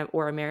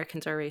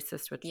Americans are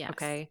racist, which Yes.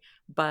 okay.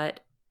 But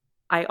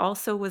I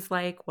also was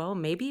like, well,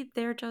 maybe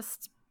they're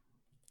just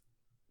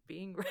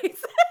being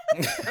racist.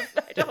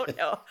 I don't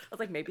know. I was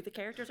like, maybe the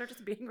characters are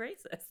just being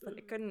racist.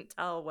 I couldn't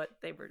tell what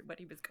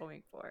he was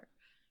going for,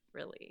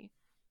 really.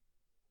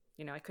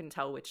 I couldn't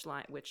tell which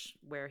line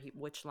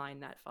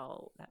that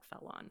fell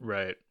on.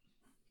 Right.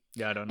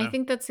 Yeah, I don't know. I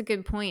think that's a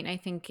good point. I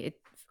think it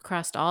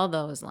crossed all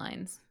those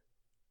lines.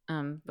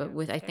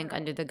 But I think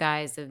under the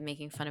guise of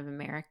making fun of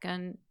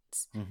Americans,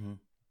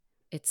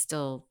 it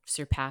still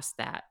surpassed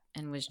that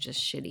and was just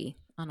shitty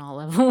on all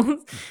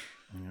levels.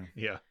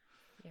 Yeah.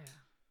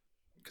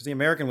 Because the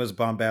American was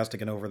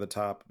bombastic and over the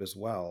top as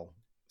well.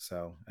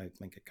 So I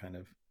think it kind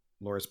of,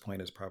 Laura's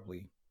point is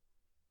probably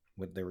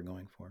what they were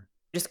going for.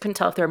 Just couldn't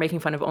tell if they were making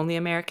fun of only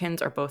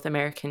Americans or both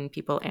American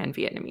people and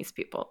Vietnamese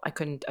people. I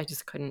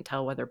just couldn't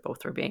tell whether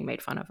both were being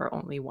made fun of or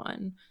only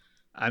one.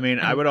 I mean,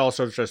 I would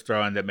also just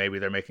throw in that maybe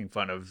they're making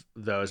fun of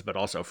those, but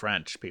also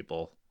French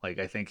people. Like,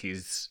 I think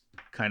he's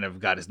kind of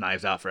got his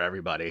knives out for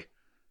everybody.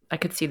 I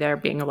could see there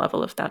being a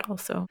level of that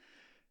also.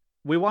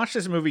 We watched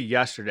this movie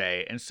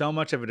yesterday, and so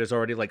much of it is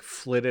already like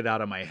flitted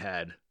out of my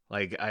head.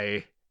 Like,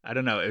 I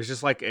don't know. It was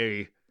just like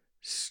a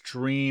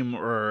stream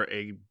or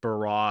a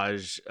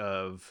barrage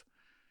of,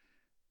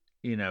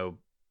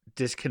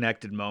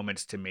 disconnected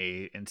moments to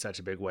me in such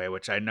a big way,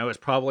 which I know is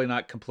probably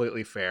not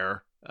completely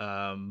fair.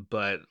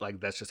 But like,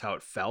 that's just how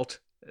it felt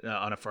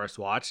on a first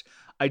watch.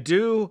 I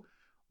do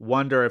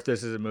wonder if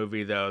this is a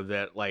movie though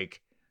that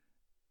like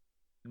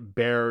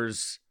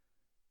bears.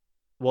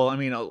 Well, I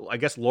mean, I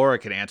guess Laura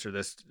can answer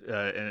this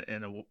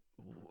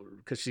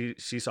because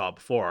she saw it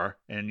before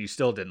and you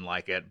still didn't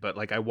like it. But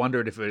like, I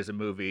wondered if it is a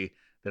movie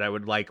that I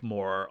would like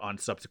more on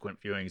subsequent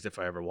viewings if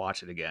I ever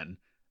watch it again.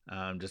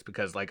 Just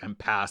because like I'm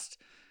past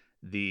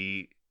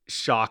the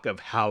shock of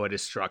how it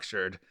is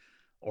structured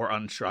or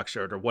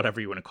unstructured or whatever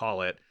you want to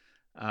call it.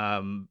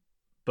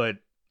 But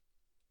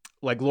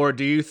like, Laura,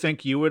 do you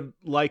think you would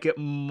like it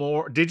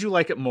more? Did you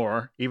like it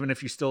more, even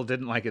if you still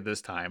didn't like it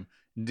this time?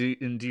 Do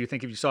you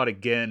think if you saw it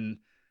again,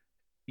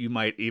 you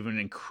might even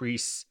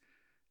increase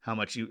how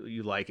much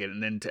you like it?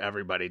 And then to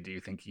everybody, do you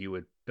think you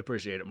would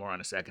appreciate it more on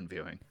a second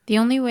viewing? The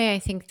only way I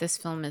think this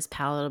film is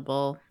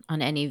palatable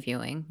on any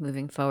viewing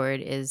moving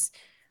forward is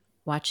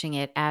watching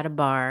it at a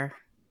bar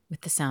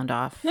with the sound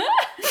off.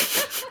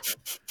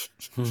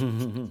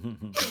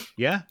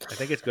 Yeah, I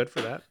think it's good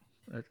for that.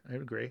 I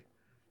agree.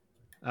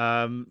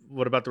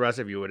 What about the rest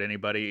of you? Would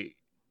anybody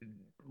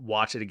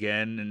watch it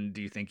again, and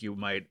do you think you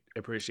might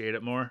appreciate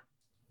it more?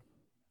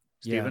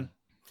 Steven?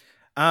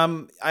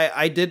 Yeah.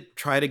 I did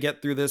try to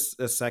get through this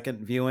a second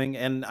viewing,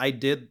 and I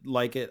did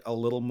like it a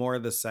little more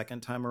the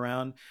second time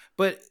around.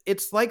 But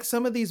it's like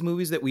some of these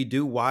movies that we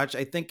do watch,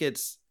 I think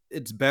it's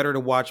better to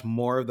watch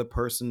more of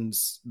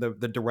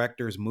the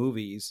director's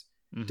movies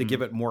to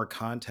give it more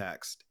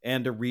context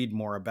and to read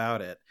more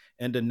about it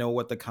and to know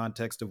what the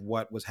context of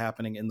what was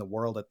happening in the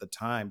world at the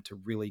time to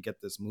really get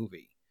this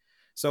movie.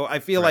 So I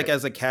feel like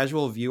as a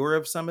casual viewer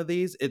of some of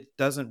these, it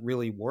doesn't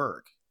really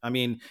work. I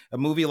mean, a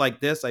movie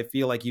like this, I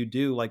feel like you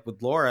do, like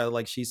with Laura,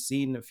 like she's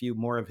seen a few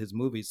more of his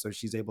movies, so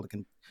she's able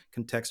to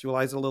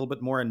contextualize it a little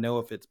bit more and know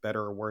if it's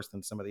better or worse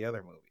than some of the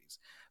other movies.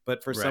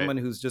 But for someone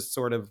who's just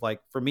sort of like,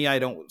 for me, I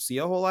don't see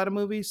a whole lot of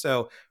movies,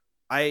 so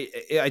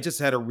I just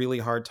had a really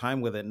hard time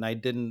with it, and I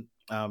didn't.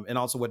 And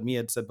also what Mia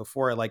had said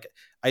before, like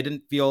I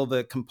didn't feel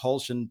the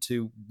compulsion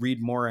to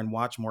read more and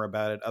watch more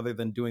about it other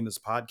than doing this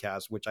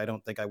podcast, which I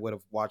don't think I would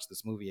have watched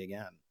this movie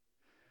again.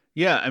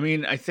 Yeah, I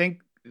mean, I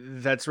think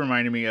that's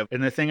reminding me of,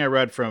 and the thing I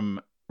read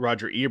from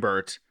Roger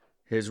Ebert,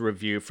 his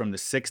review from the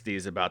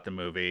 60s about the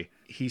movie,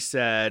 he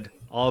said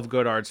all of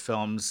Godard's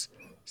films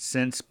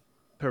since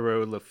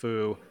Pierrot Le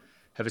Fou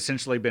have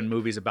essentially been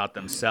movies about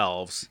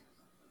themselves.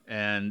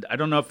 And I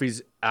don't know if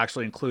he's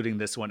actually including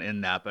this one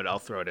in that, but I'll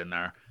throw it in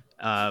there.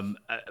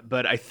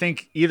 But I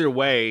think either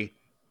way,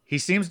 he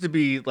seems to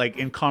be like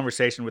in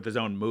conversation with his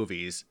own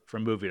movies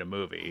from movie to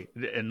movie.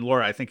 And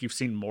Laura, I think you've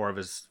seen more of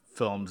his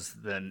films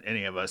than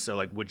any of us. So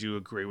like, would you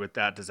agree with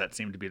that? Does that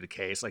seem to be the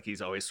case? Like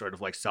he's always sort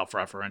of like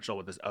self-referential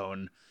with his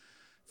own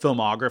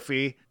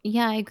filmography.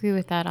 Yeah, I agree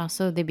with that.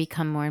 Also, they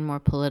become more and more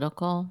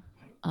political.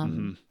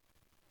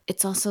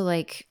 It's also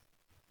like,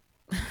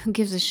 who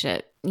gives a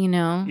shit, you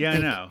know? Yeah, like,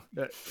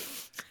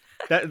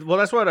 I know. Well,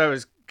 that's what I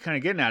was kind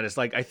of getting at, is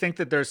like I think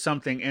that there's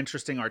something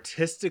interesting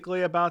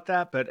artistically about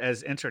that, but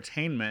as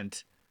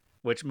entertainment,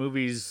 which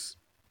movies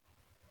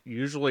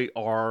usually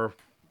are,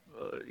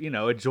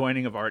 a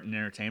joining of art and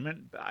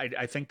entertainment,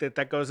 I think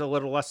that goes a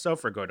little less so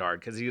for Godard,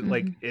 because you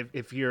like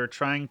if you're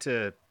trying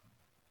to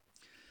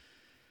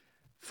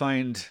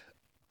find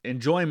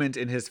enjoyment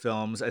in his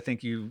films, I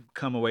think you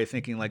come away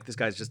thinking like this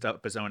guy's just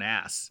up his own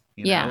ass,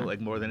 you know, like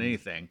more than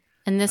anything.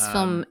 And this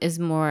film is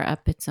more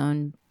up its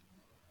own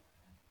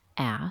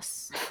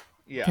ass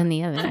than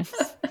the others.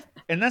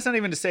 And that's not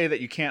even to say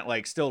that you can't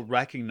like still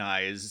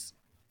recognize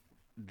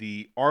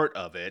the art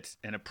of it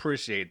and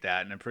appreciate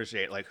that and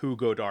appreciate like who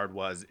Godard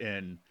was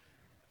in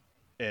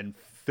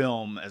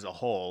film as a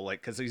whole,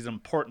 like, because he's an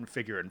important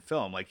figure in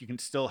film. Like, you can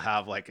still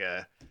have like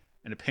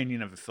an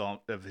opinion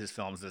of his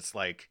films that's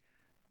like,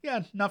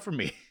 yeah, not for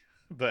me.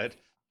 But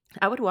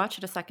I would watch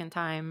it a second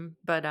time,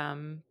 but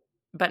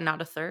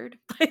not a third.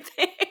 I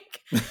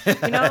think,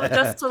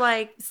 just to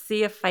like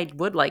see if I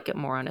would like it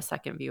more on a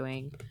second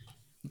viewing.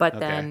 But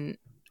then,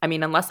 I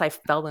mean, unless I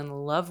fell in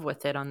love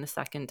with it on the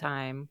second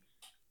time,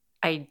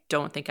 I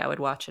don't think I would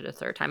watch it a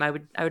third time. I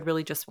would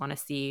really just want to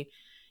see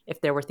if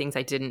there were things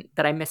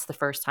that I missed the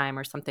first time,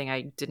 or something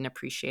I didn't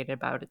appreciate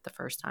about it the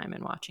first time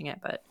in watching it.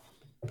 But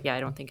yeah, I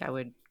don't think I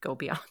would go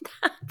beyond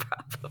that,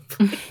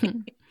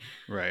 probably.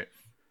 Right.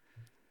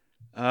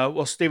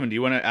 Well, Stephen, do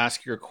you want to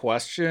ask your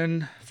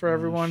question for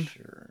everyone?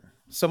 Sure.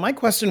 So my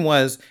question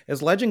was,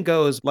 as legend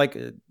goes, like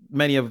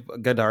many of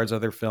Godard's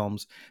other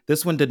films,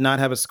 this one did not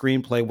have a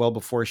screenplay well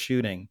before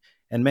shooting,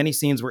 and many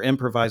scenes were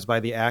improvised by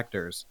the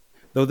actors.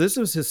 Though this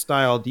was his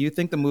style, do you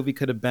think the movie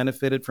could have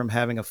benefited from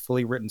having a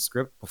fully written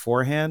script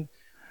beforehand?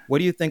 What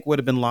do you think would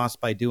have been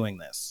lost by doing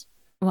this?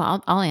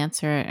 Well, I'll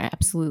answer. I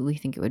absolutely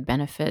think it would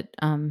benefit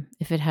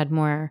if it had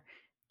more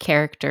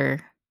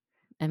character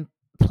and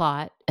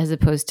plot, as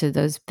opposed to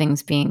those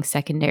things being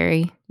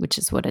secondary, which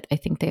is what I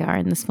think they are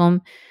in this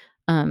film.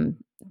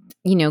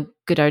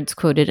 Godard's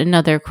quoted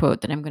another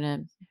quote that I'm going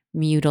to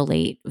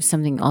mutilate,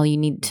 something, all you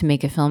need to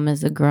make a film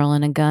is a girl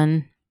and a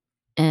gun.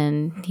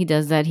 And he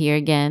does that here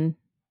again.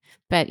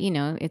 But,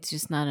 it's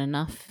just not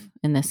enough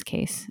in this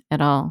case at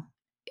all.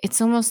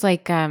 It's almost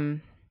like a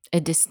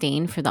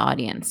disdain for the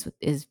audience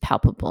is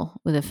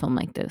palpable with a film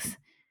like this.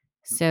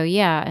 So,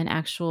 yeah, an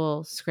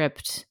actual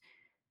script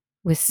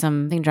with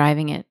something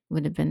driving it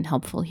would have been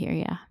helpful here,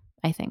 yeah,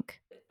 I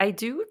think. I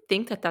do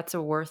think that that's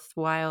a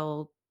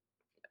worthwhile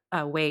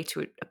way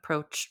to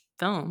approach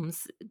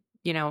films,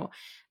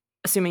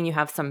 assuming you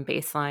have some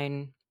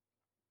baseline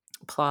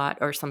plot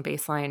or some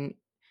baseline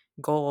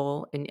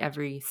goal in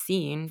every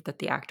scene that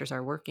the actors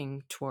are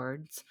working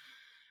towards.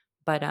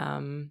 But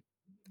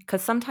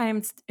because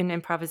sometimes in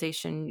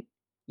improvisation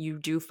you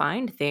do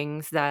find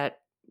things that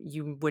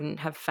you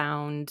wouldn't have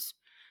found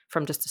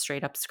from just a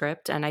straight up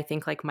script. And I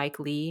think like Mike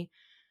Leigh,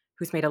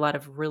 who's made a lot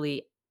of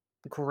really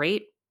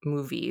great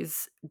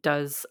movies,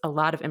 does a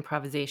lot of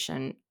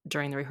improvisation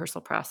during the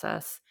rehearsal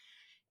process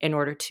in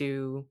order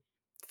to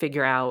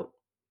figure out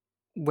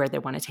where they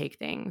want to take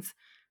things.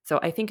 So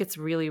I think it's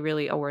really,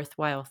 really a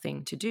worthwhile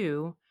thing to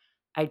do.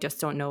 I just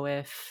don't know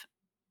if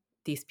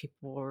these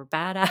people were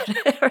bad at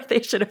it, or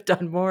they should have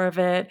done more of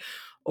it,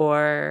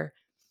 or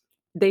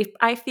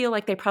I feel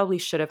like they probably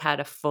should have had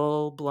a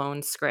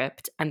full-blown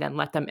script and then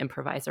let them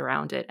improvise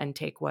around it and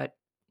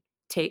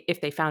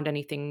if they found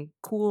anything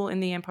cool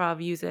in the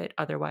improv, use it.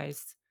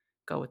 Otherwise,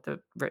 go with the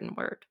written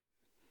word.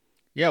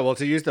 Yeah, well,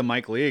 to use the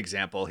Mike Leigh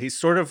example, he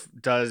sort of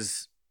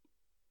does,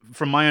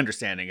 from my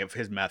understanding of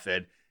his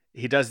method,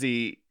 he does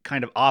the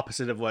kind of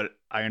opposite of what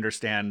I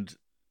understand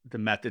the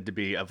method to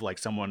be of like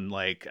someone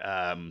like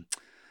Adam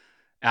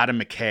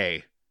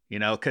McKay,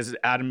 because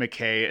Adam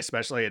McKay,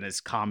 especially in his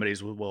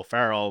comedies with Will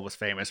Ferrell, was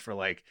famous for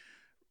like,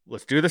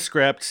 let's do the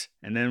script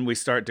and then we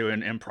start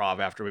doing improv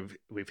after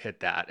we've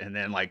hit that. And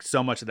then like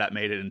so much of that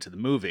made it into the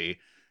movie.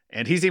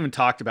 And he's even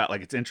talked about,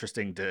 like, it's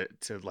interesting to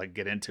like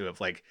get into of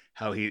like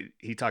how he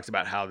talks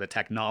about how the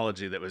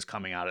technology that was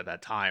coming out at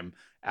that time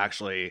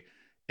actually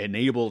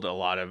enabled a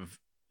lot of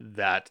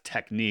that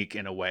technique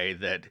in a way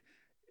that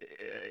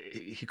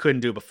he couldn't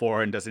do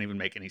before and doesn't even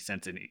make any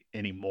sense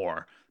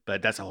anymore.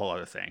 But that's a whole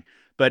other thing.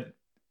 But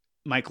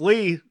Mike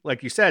Leigh,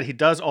 like you said, he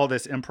does all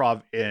this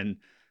improv in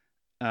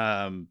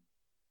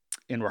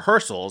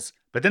rehearsals,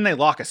 but then they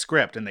lock a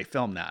script and they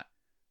film that,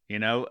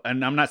 and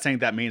I'm not saying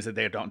that means that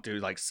they don't do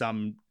like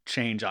some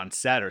change on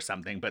set or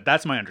something, but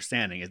that's my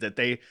understanding, is that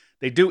they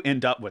do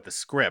end up with a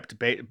script,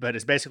 but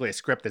it's basically a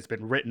script that's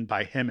been written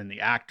by him and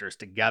the actors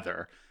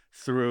together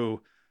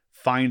through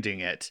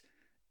finding it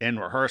in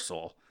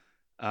rehearsal.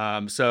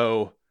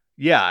 So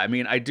yeah, I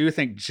mean, I do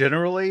think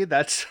generally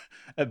that's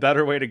a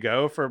better way to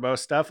go for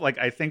most stuff. Like,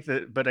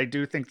 but I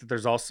do think that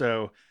there's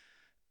also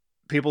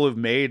people who've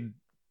made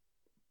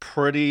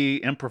pretty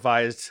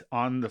improvised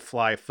on the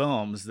fly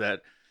films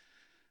that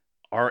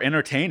are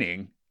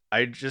entertaining.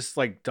 I just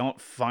like don't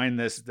find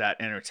this that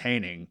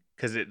entertaining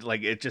because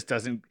it just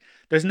doesn't.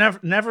 There's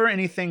never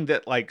anything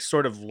that like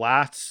sort of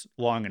lasts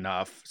long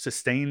enough,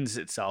 sustains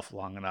itself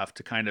long enough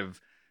to kind of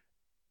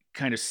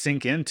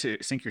sink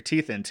your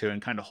teeth into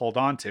and kind of hold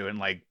on to and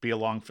like be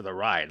along for the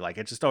ride. Like,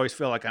 I just always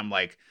feel like I'm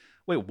like,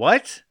 wait,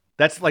 what?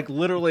 That's like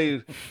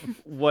literally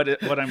what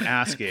I'm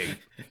asking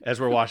as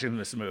we're watching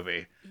this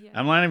movie. Yeah.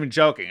 I'm not even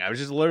joking. I was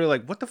just literally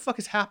like, what the fuck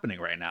is happening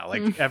right now?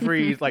 Like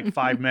every like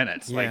 5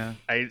 minutes. Yeah.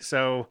 I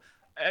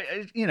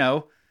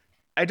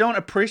don't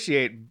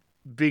appreciate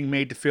being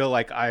made to feel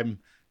like I'm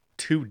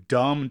too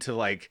dumb to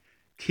like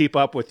keep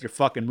up with your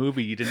fucking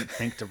movie you didn't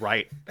think to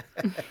write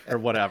or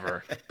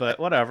whatever. But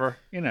whatever,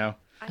 you're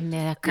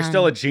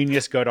still a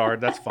genius,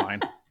 Godard. That's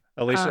fine.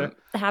 Alicia,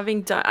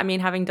 having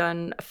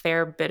done a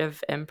fair bit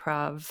of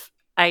improv,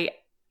 I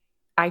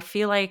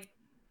feel like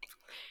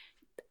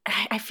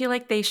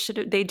they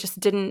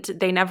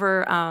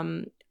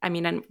never I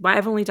mean, and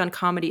I've only done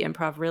comedy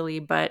improv really,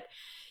 but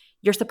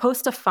you're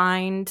supposed to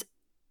find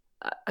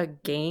a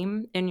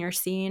game in your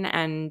scene,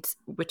 and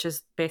which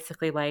is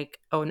basically like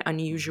an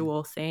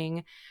unusual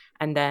thing,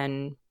 and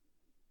then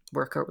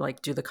work or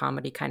like do the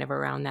comedy kind of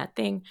around that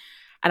thing.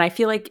 And I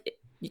feel like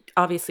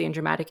obviously in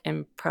dramatic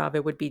improv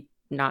it would be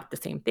not the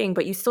same thing,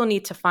 but you still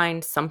need to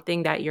find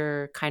something that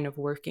you're kind of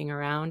working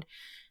around.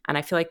 And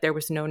I feel like there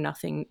was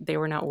nothing, they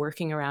were not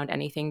working around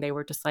anything. They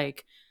were just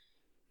like,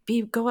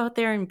 go out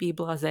there and be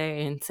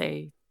blasé and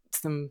say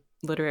some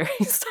literary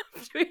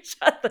stuff to each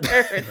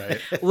other and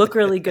Right. look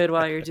really good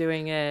while you're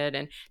doing it.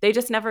 And they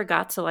just never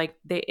got to like,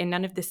 in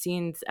none of the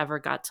scenes ever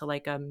got to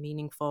like a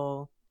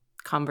meaningful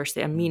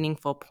conversation, a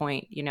meaningful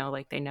point, you know,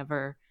 like they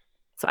never.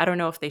 So I don't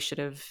know if they should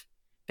have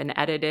been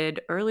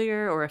edited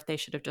earlier or if they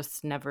should have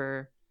just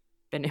never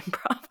been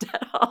improv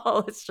at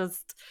all. It's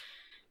just,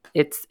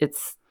 it's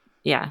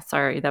yeah,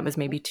 sorry, that was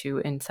maybe too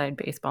inside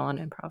baseball on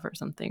improv or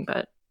something,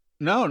 but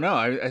No,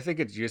 I think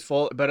it's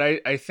useful, but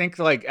I think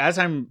like as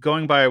I'm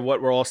going by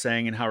what we're all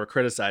saying and how we're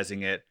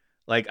criticizing it,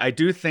 like I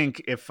do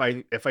think if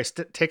I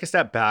take a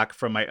step back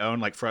from my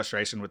own like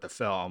frustration with the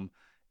film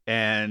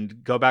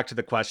and go back to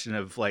the question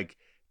of like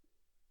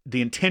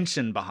the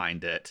intention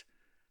behind it,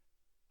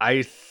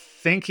 I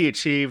think he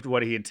achieved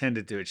what he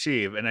intended to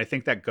achieve, and I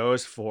think that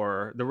goes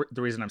for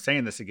the reason I'm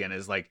saying this again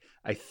is like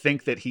I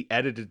think that he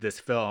edited this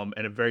film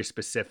in a very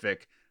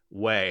specific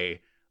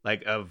way,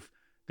 like of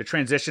the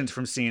transitions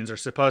from scenes are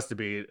supposed to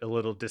be a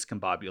little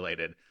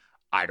discombobulated.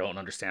 I don't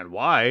understand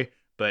why,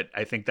 but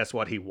I think that's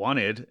what he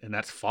wanted, and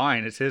that's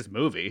fine. It's his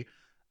movie.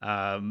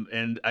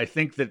 And I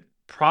think that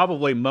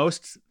probably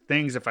most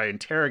things, if I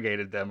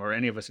interrogated them or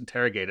any of us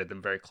interrogated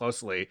them very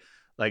closely,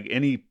 like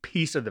any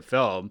piece of the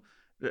film,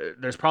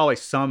 there's probably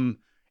some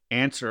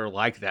answer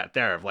like that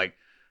there of like,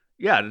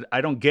 yeah,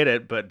 I don't get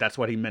it, but that's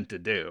what he meant to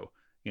do,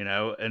 you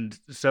know? And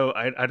so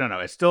I don't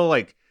know. It's still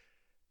like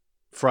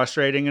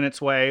frustrating in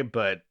its way,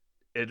 but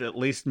it at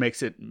least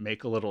makes it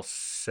make a little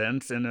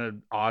sense in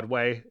an odd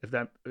way,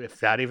 if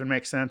that even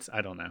makes sense.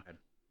 I don't know.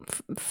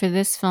 For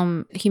this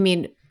film, he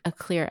made a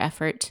clear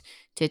effort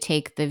to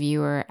take the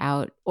viewer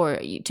out or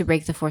to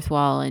break the fourth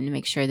wall and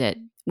make sure that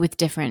with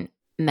different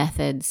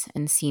methods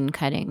and scene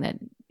cutting that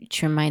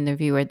to remind the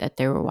viewer that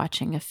they were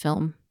watching a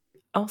film.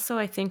 Also,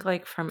 I think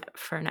like from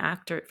an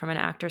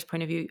actor's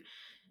point of view,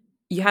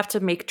 you have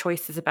to make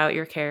choices about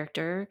your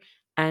character,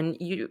 and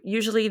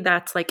usually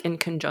that's like in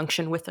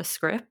conjunction with a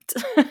script.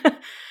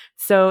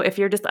 So if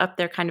you're just up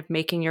there kind of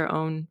making your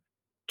own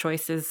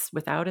choices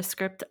without a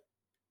script,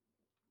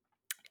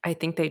 I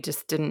think they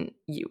just didn't.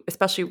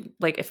 Especially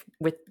like if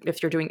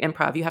you're doing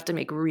improv, you have to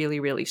make really,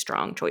 really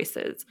strong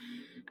choices,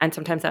 and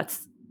sometimes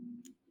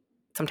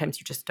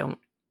you just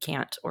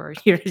can't, or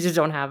you just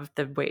don't have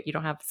the way, you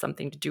don't have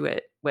something to do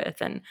it with.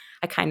 And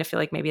I kind of feel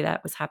like maybe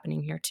that was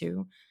happening here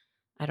too.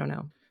 I don't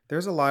know.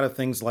 There's a lot of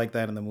things like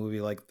that in the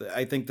movie. Like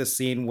I think the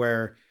scene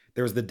where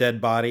there was the dead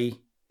body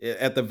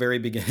at the very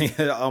beginning,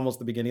 almost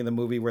the beginning of the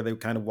movie, where they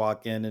kind of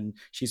walk in and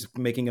she's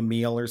making a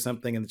meal or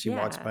something, and she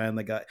walks by and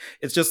the guy.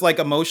 It's just like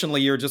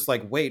emotionally, you're just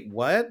like, wait,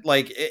 what?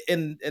 Like,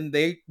 and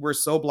they were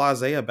so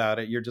blasé about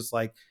it. You're just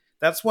like,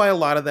 that's why a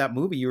lot of that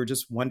movie, you were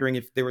just wondering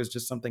if there was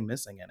just something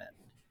missing in it.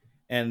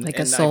 And like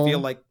a soul. I feel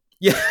like,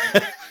 yeah.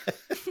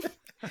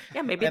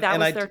 Yeah, maybe that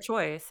was their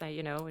choice,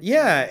 you know.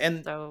 Yeah,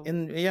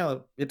 and yeah,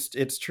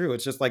 it's true.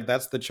 It's just like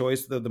that's the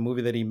choice of the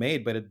movie that he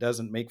made, but it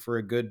doesn't make for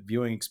a good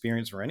viewing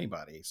experience for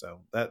anybody. So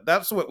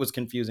that's what was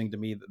confusing to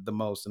me the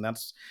most. And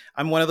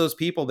I'm one of those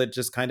people that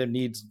just kind of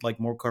needs like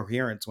more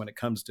coherence when it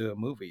comes to a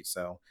movie.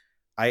 So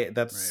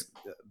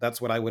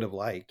that's what I would have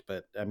liked,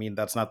 but I mean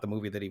that's not the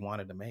movie that he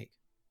wanted to make.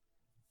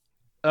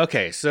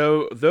 Okay,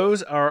 so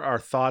those are our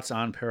thoughts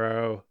on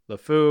Pierrot Le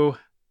Fou.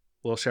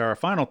 We'll share our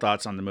final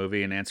thoughts on the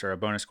movie and answer a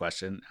bonus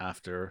question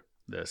after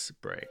this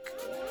break.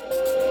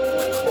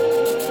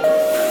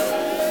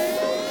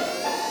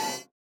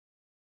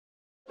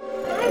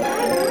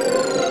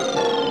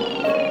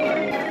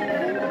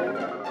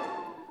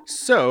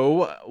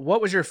 So,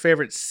 what was your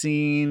favorite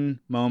scene,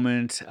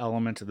 moment,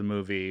 element of the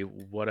movie,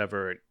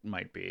 whatever it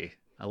might be?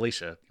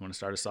 Alicia, you want to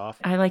start us off?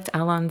 I liked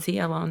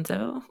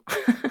Alonzo.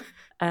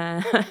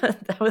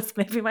 That was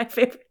maybe my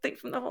favorite thing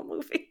from the whole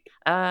movie.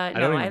 I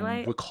don't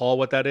even recall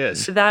what that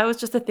is. That was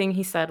just a thing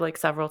he said like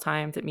several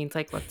times. It means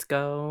like "let's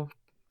go,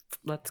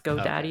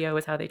 Daddy-o"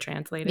 is how they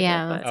translated it.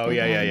 But,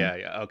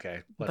 yeah.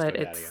 Okay, but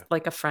it's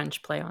like a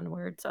French play on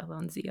words,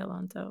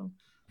 Alonzo.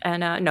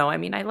 And no, I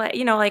mean I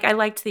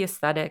liked the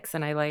aesthetics,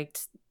 and I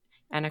liked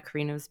Anna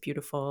Karina's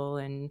beautiful.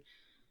 And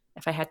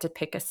if I had to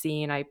pick a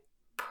scene, I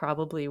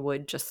probably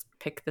would just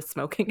pick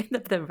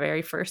the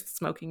very first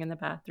smoking in the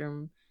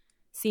bathroom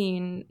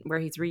scene where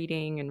he's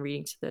reading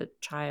to the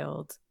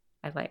child.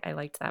 I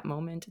liked that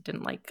moment. I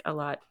didn't like a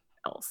lot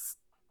else.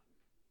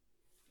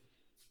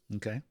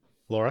 Okay.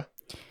 Laura?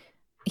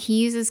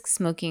 He uses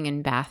smoking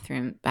in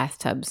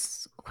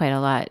bathtubs quite a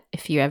lot.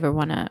 If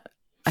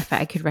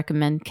I could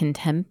recommend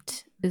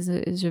Contempt is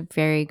a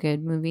very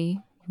good movie.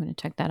 You want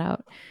to check that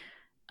out.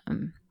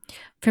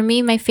 For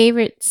me, my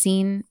favorite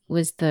scene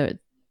was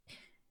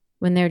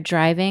when they're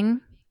driving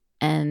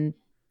and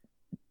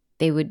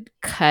it would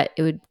cut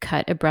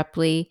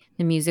abruptly,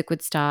 the music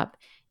would stop,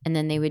 and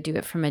then they would do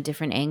it from a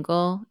different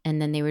angle, and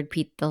then they would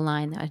repeat the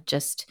line that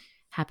just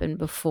happened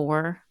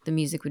before the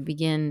music would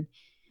begin,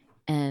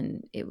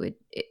 and it would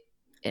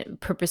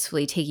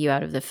purposefully take you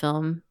out of the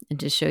film and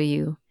to show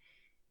you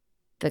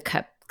the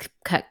cut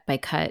by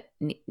cut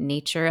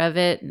nature of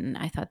it. And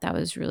I thought that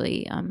was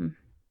really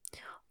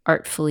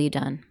artfully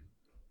done.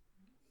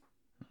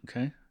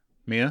 Okay.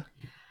 Mia?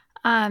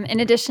 In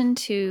addition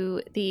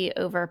to the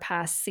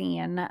overpass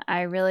scene,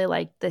 I really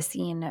liked the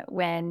scene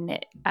when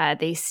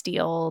they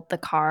steal the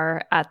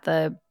car at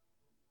the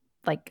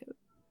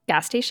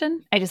gas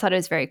station. I just thought it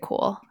was very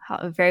cool,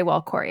 very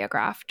well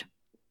choreographed.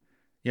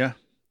 Yeah.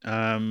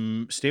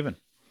 Steven?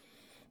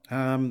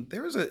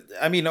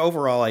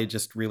 Overall, I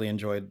just really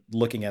enjoyed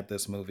looking at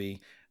this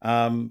movie.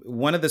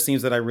 One of the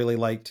scenes that I really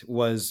liked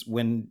was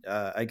when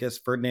I guess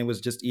Ferdinand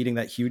was just eating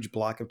that huge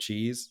block of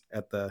cheese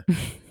at the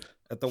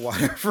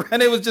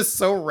waterfront. It was just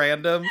so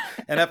random.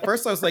 And at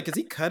first I was like, is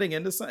he cutting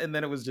into something? And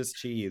then it was just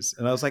cheese.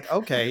 And I was like,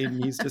 okay.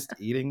 And he's just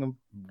eating a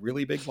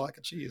really big block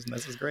of cheese. And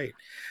this is great.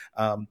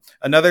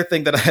 Another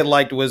thing that I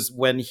liked was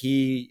when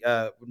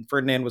when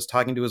Ferdinand was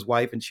talking to his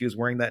wife and she was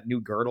wearing that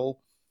new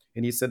girdle.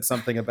 And he said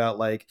something about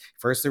like,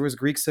 first there was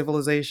Greek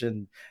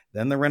civilization,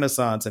 then the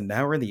Renaissance, and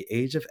now we're in the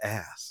age of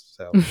ass.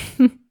 So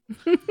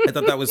I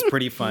thought that was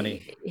pretty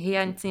funny. He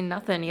hadn't seen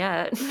nothing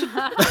yet.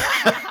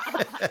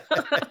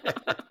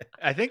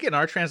 I think in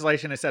our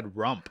translation it said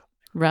rump.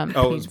 Rump.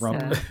 Oh, it was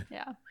rump.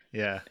 Yeah.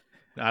 Yeah.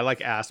 I like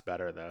ass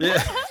better though.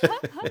 Yeah.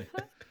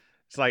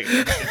 It's like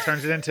it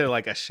turns it into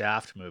like a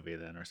Shaft movie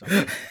then or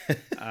something.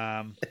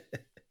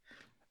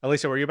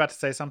 Alicia, were you about to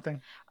say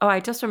something? Oh, I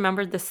just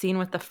remembered the scene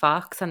with the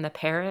fox and the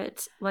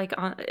parrot,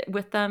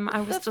 with them. I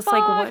was the just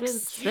like, what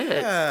is this?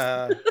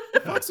 Yeah. The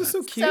fox was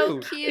so cute. So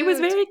cute. It was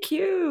very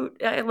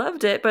cute. I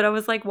loved it, but I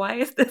was like, why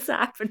is this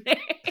happening?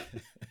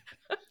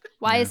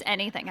 Why is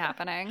anything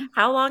happening?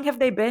 How long have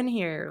they been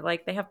here?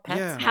 Like, they have pets.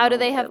 Yeah. now. How do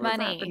they have What's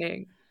money?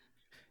 happening?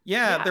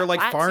 Yeah, they're like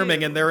that farming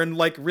too. and they're in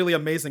like really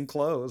amazing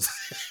clothes.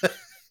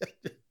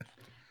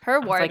 Her I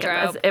was like,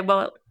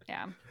 wardrobe.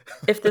 Yeah.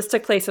 if this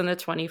took place in the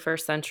 21st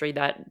century,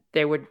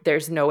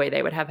 there's no way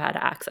they would have had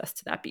access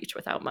to that beach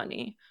without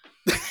money.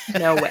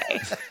 No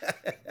way.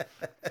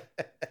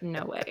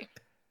 No way.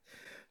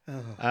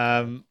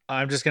 I'm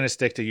just gonna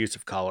stick to use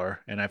of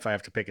color, and if I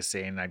have to pick a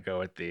scene, I'd go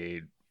with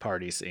the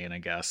party scene, I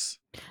guess.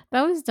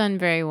 That was done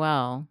very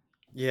well.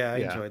 Yeah, I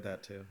enjoyed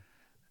that too.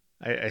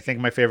 I think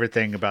my favorite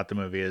thing about the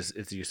movie is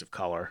its use of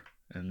color,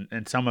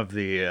 and some of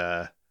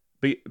the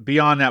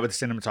beyond that with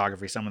the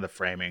cinematography, some of the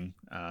framing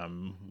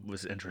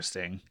was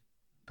interesting,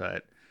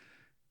 but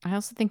I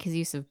also think his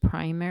use of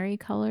primary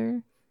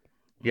color.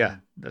 Yeah,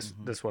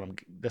 that's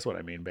what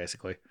I mean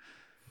basically.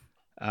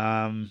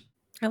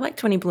 I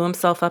liked when he blew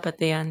himself up at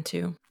the end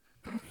too.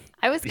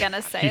 I was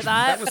gonna say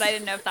that, but I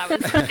didn't know if that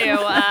was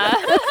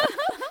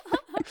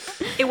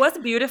It was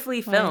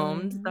beautifully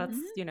filmed. That's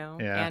Yeah.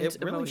 and It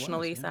really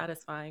emotionally was, yeah.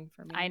 satisfying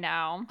for me. I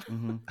know.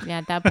 Mm-hmm. Yeah,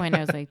 at that point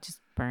I was like, just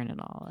burn it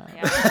all out.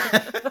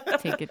 Yeah.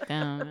 Take it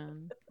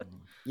down.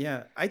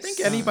 Yeah, I think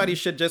anybody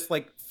should just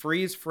like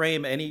freeze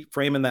frame any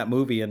frame in that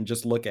movie and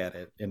just look at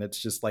it, and it's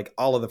just like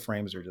all of the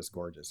frames are just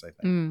gorgeous. I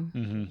think.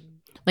 Mm-hmm.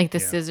 Like the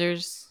Yeah.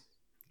 scissors.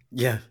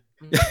 Yeah.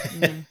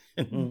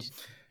 Mm.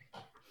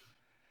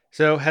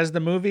 So has the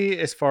movie,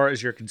 as far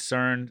as you're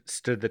concerned,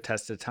 stood the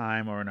test of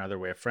time, or another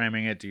way of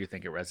framing it? Do you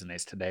think it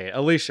resonates today?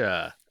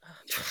 Alicia.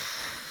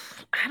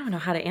 I don't know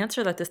how to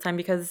answer that this time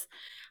because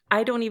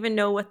I don't even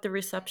know what the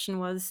reception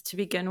was to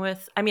begin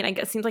with. I mean, I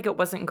guess it seems like it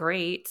wasn't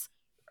great,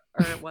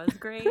 or it was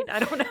great. I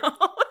don't know.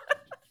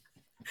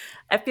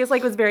 It feels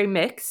like it was very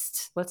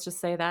mixed. Let's just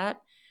say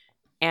that.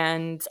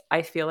 And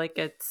I feel like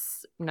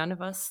none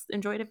of us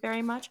enjoyed it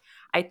very much.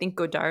 I think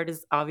Godard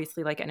is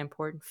obviously like an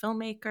important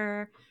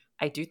filmmaker.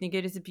 I do think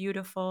it is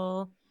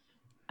beautiful.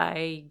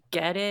 I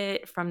get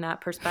it from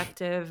that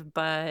perspective,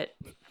 but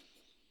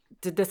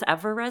did this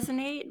ever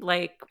resonate?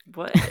 Like,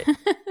 what?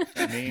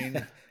 I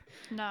mean,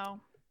 No.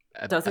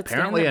 Does it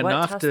apparently stand the,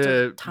 enough what test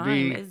to of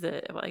time be. is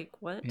it? Like,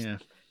 what? Yeah,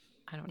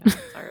 I don't know.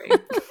 Sorry.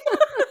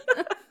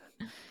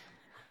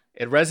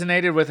 it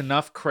resonated with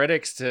enough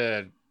critics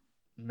to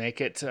make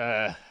it,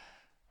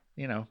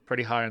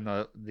 pretty high on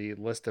the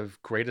list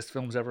of greatest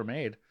films ever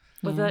made.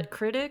 Was that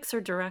critics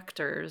or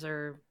directors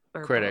or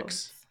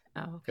Critics. both?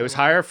 Oh, okay. It was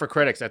higher for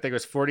critics. I think it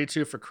was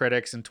 42 for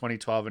critics in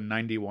 2012 and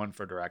 91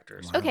 for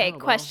directors. Okay, Oh, well.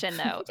 question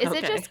though. Is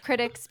it Okay. just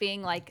critics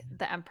being like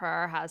the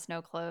emperor has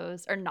no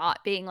clothes or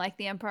not being like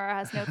the emperor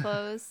has no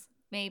clothes?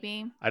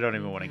 Maybe. I don't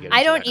even want to get I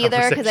into don't that either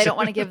because I conversation. don't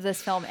want to give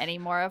this film any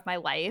more of my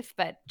life,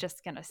 but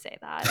just going to say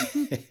that.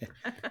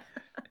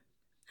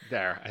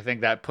 There. I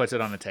think that puts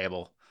it on the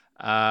table.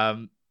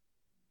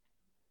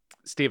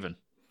 Steven.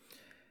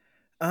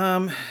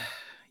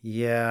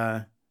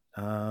 Yeah.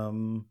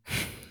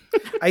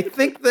 I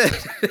think that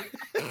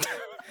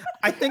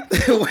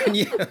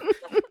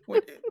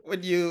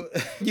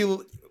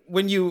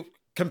when you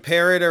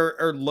compare it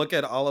or look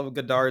at all of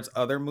Godard's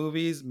other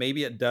movies.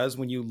 Maybe it does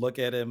when you look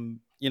at him,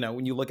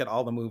 when you look at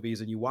all the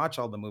movies and you watch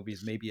all the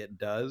movies, maybe it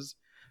does.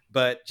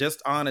 But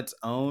just on its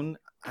own,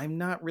 I'm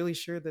not really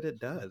sure that it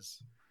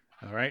does.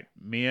 All right,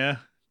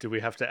 Mia, do we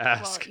have to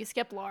ask? Well, you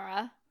skipped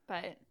Laura,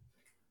 but...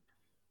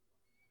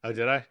 Oh,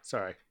 did I?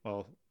 Sorry.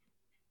 Well,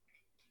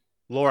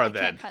 Laura I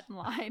then. Can't cut in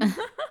line.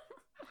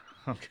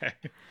 Okay.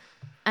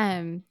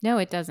 No,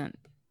 it doesn't.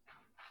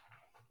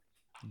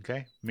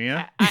 Okay,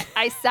 Mia?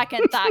 I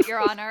second that, Your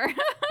Honor.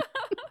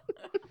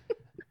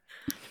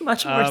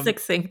 Much more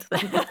succinct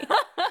than me.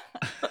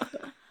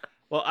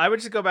 Well, I would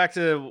just go back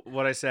to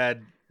what I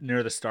said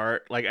near the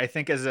start. Like, I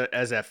think as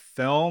a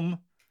film,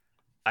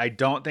 I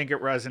don't think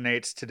it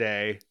resonates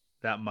today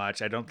that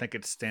much. I don't think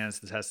it stands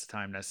the test of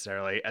time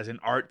necessarily. As an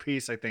art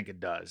piece, I think it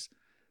does.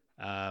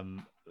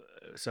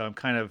 So I'm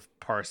kind of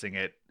parsing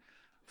it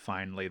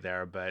finely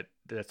there, but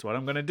that's what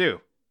I'm going to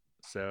do.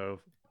 So,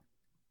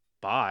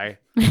 bye.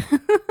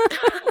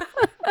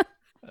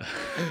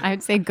 I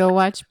would say go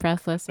watch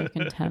Breathless or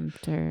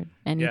Contempt or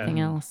anything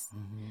else.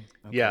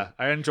 Mm-hmm. Okay. Yeah,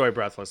 I enjoy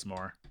Breathless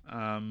more.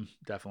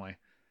 Definitely.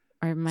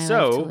 Or My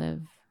Life to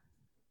Live.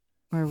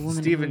 Or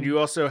Woman Stephen, you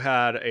also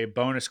had a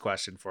bonus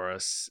question for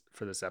us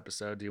for this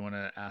episode. Do you want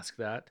to ask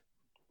that?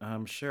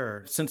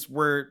 Sure. Since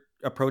we're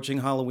approaching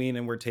Halloween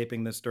and we're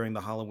taping this during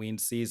the Halloween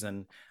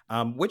season,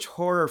 which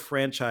horror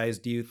franchise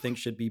do you think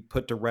should be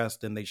put to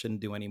rest and they shouldn't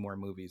do any more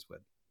movies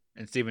with?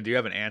 And Stephen, do you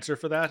have an answer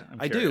for that?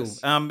 I do.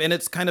 And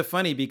it's kind of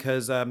funny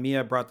because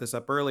Mia brought this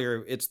up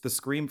earlier. It's the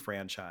Scream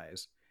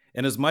franchise.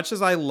 And as much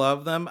as I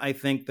love them, I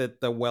think that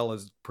the well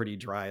is pretty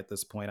dry at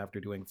this point after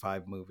doing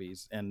 5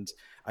 movies. And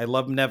I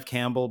love Neve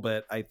Campbell,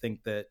 but I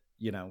think that,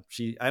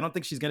 I don't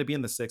think she's going to be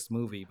in the 6th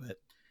movie, but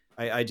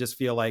I just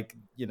feel like,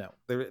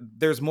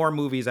 there's more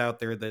movies out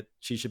there that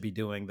she should be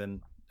doing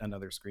than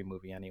another Scream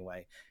movie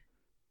anyway.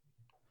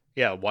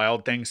 Yeah,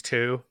 Wild Things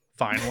 2,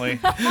 finally.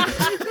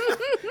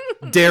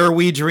 Dare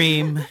we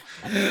dream?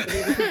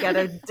 Maybe we could get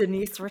a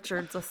Denise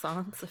Richards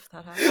Assance if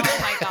that happens. Oh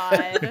my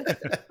God.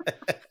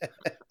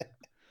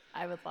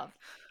 I would love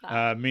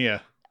that.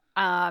 Mia.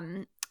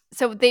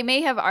 So they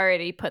may have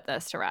already put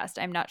this to rest.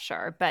 I'm not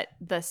sure. But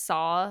the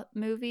Saw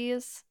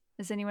movies,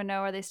 does anyone know?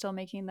 Are they still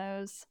making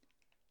those?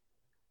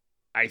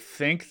 I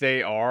think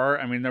they are.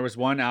 I mean, there was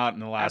one out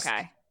in the last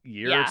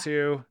year or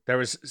two. There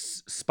was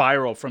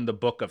Spiral from the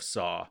Book of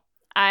Saw.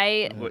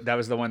 That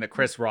was the one that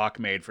Chris Rock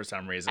made for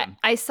some reason.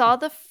 I saw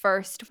the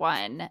first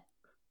one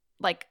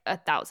like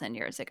 1,000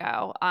 years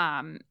ago.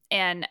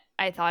 And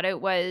I thought it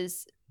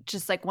was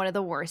just like one of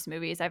the worst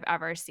movies I've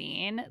ever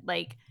seen.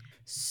 Like,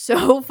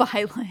 so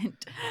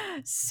violent,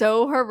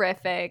 so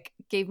horrific,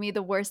 gave me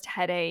the worst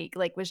headache,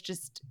 like was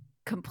just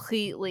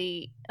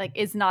completely like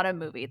is not a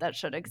movie that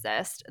should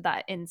exist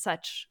that in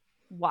such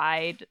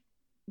wide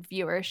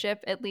viewership.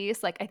 At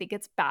least, like, I think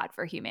it's bad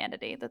for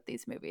humanity that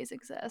these movies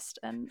exist,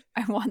 and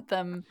I want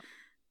them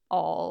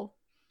all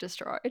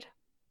destroyed.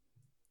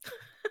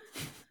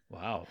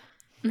 Wow.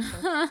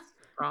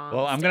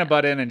 Well, I'm going to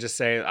butt in and just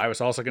say I was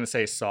also going to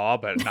say Saw,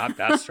 but not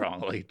that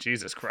strongly.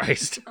 Jesus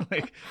Christ.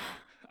 Like,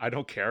 I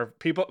don't care.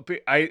 People,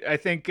 I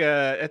think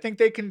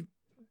they can,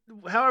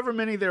 however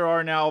many there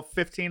are now,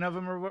 15 of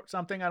them or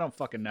something. I don't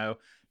fucking know.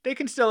 They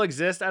can still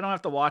exist. I don't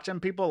have to watch them.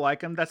 People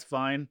like them. That's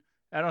fine.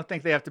 I don't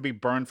think they have to be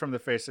burned from the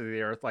face of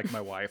the earth like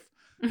my wife,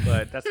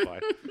 but that's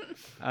fine.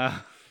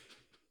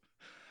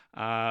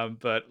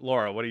 But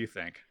Laura, what do you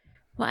think?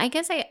 Well, I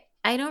guess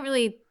I don't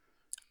really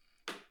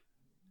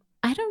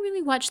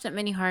watch that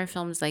many horror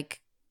films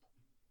like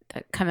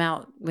that come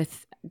out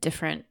with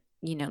different,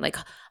 like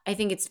I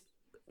think it's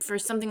for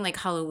something like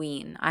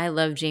Halloween. I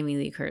love Jamie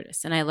Lee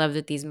Curtis, and I love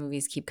that these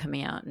movies keep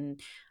coming out, and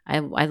I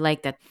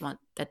like that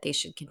they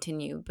should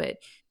continue. But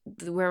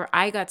where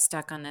I got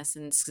stuck on this,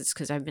 and it's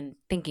because I've been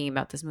thinking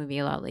about this movie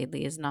a lot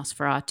lately, is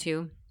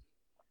Nosferatu,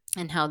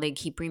 and how they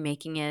keep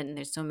remaking it, and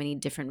there's so many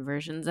different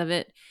versions of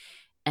it,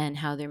 and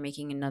how they're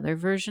making another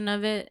version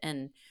of it,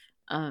 and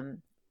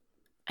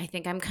I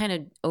think I'm kind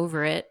of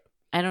over it.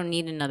 I don't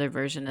need another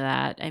version of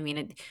that. I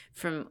mean,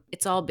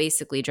 it's all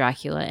basically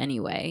Dracula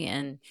anyway,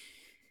 and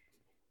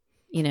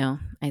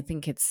I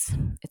think it's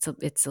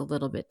a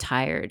little bit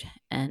tired,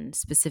 and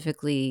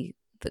specifically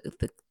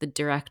the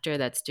director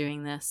that's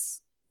doing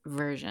this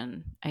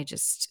version, I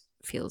just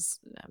feels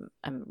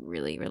I'm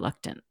really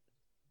reluctant.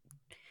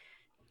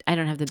 I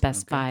don't have the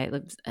best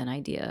vibes and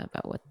idea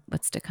about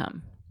what's to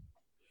come.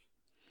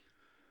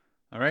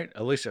 All right,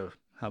 Alicia,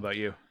 how about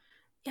you?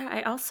 Yeah,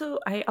 I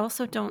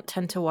also don't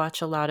tend to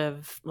watch a lot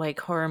of like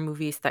horror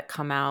movies that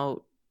come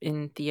out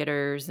in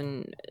theaters,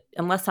 and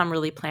unless I'm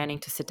really planning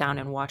to sit down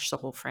and watch the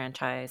whole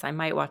franchise. I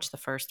might watch the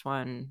first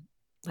one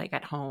like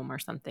at home or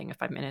something if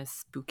I'm in a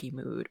spooky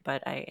mood,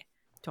 but I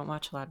don't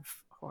watch a lot of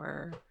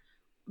horror.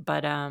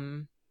 But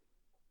I've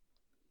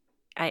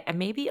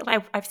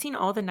seen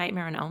all the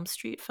Nightmare on Elm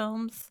Street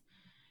films,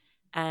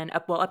 and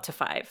up to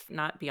 5,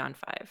 not beyond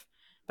 5.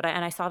 But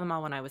I saw them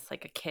all when I was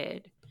like a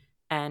kid.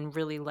 and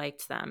really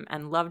liked them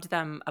and loved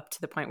them up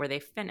to the point where they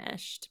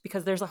finished,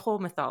 because there's a whole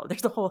mythology.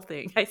 There's a whole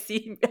thing. I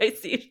see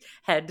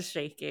head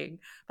shaking,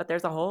 but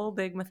there's a whole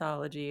big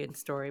mythology and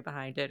story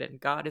behind it, and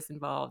God is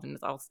involved, and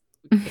it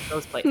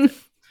goes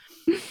places.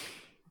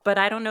 But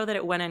I don't know that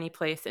it went any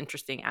place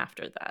interesting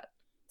after that.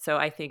 So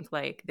I think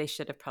like they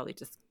should have probably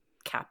just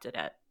capped it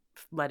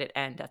let it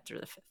end after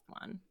the 5th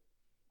one.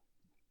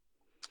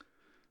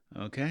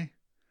 Okay.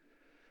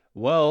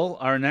 Well,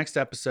 our next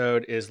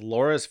episode is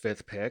Laura's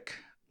 5th pick.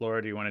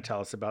 Laura, do you want to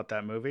tell us about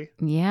that movie?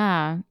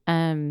 Yeah.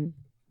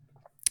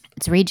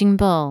 It's Raging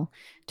Bull,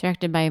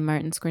 directed by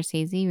Martin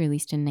Scorsese,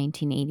 released in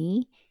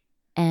 1980.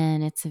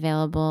 And it's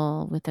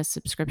available with a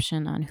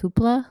subscription on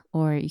Hoopla,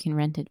 or you can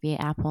rent it via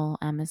Apple,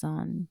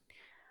 Amazon,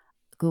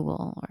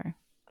 Google, or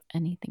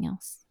anything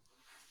else.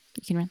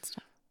 You can rent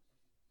stuff.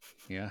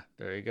 Yeah,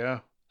 there you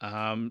go.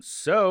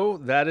 So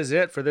that is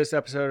it for this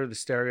episode of the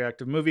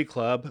Stereoactive Movie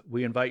Club.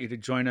 We invite you to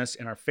join us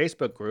in our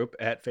Facebook group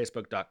at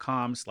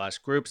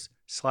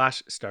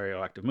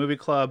facebook.com/groups/Stereoactive Movie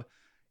Club.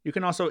 You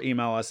can also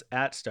email us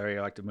at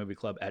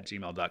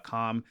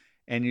stereoactivemovieclub@gmail.com,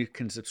 and you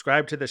can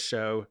subscribe to the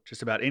show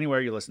just about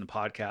anywhere you listen to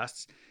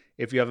podcasts.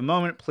 If you have a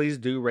moment, please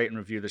do rate and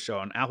review the show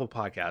on Apple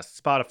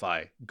Podcasts,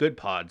 Spotify, Good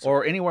Pods,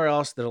 or anywhere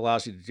else that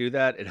allows you to do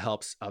that. It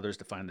helps others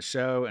to find the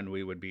show, and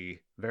we would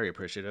be very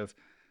appreciative.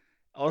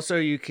 Also,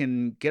 you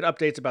can get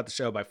updates about the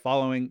show by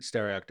following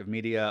Stereoactive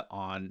Media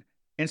on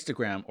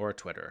Instagram or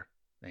Twitter.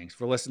 Thanks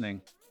for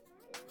listening.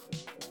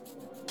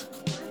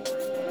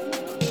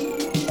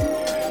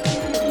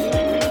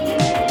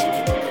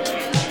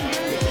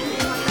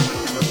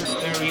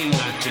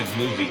 Stereoactive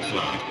Movie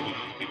Club.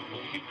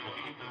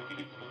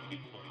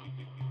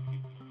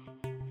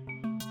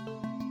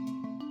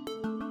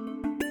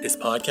 This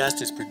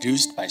podcast is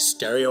produced by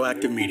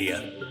Stereoactive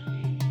Media.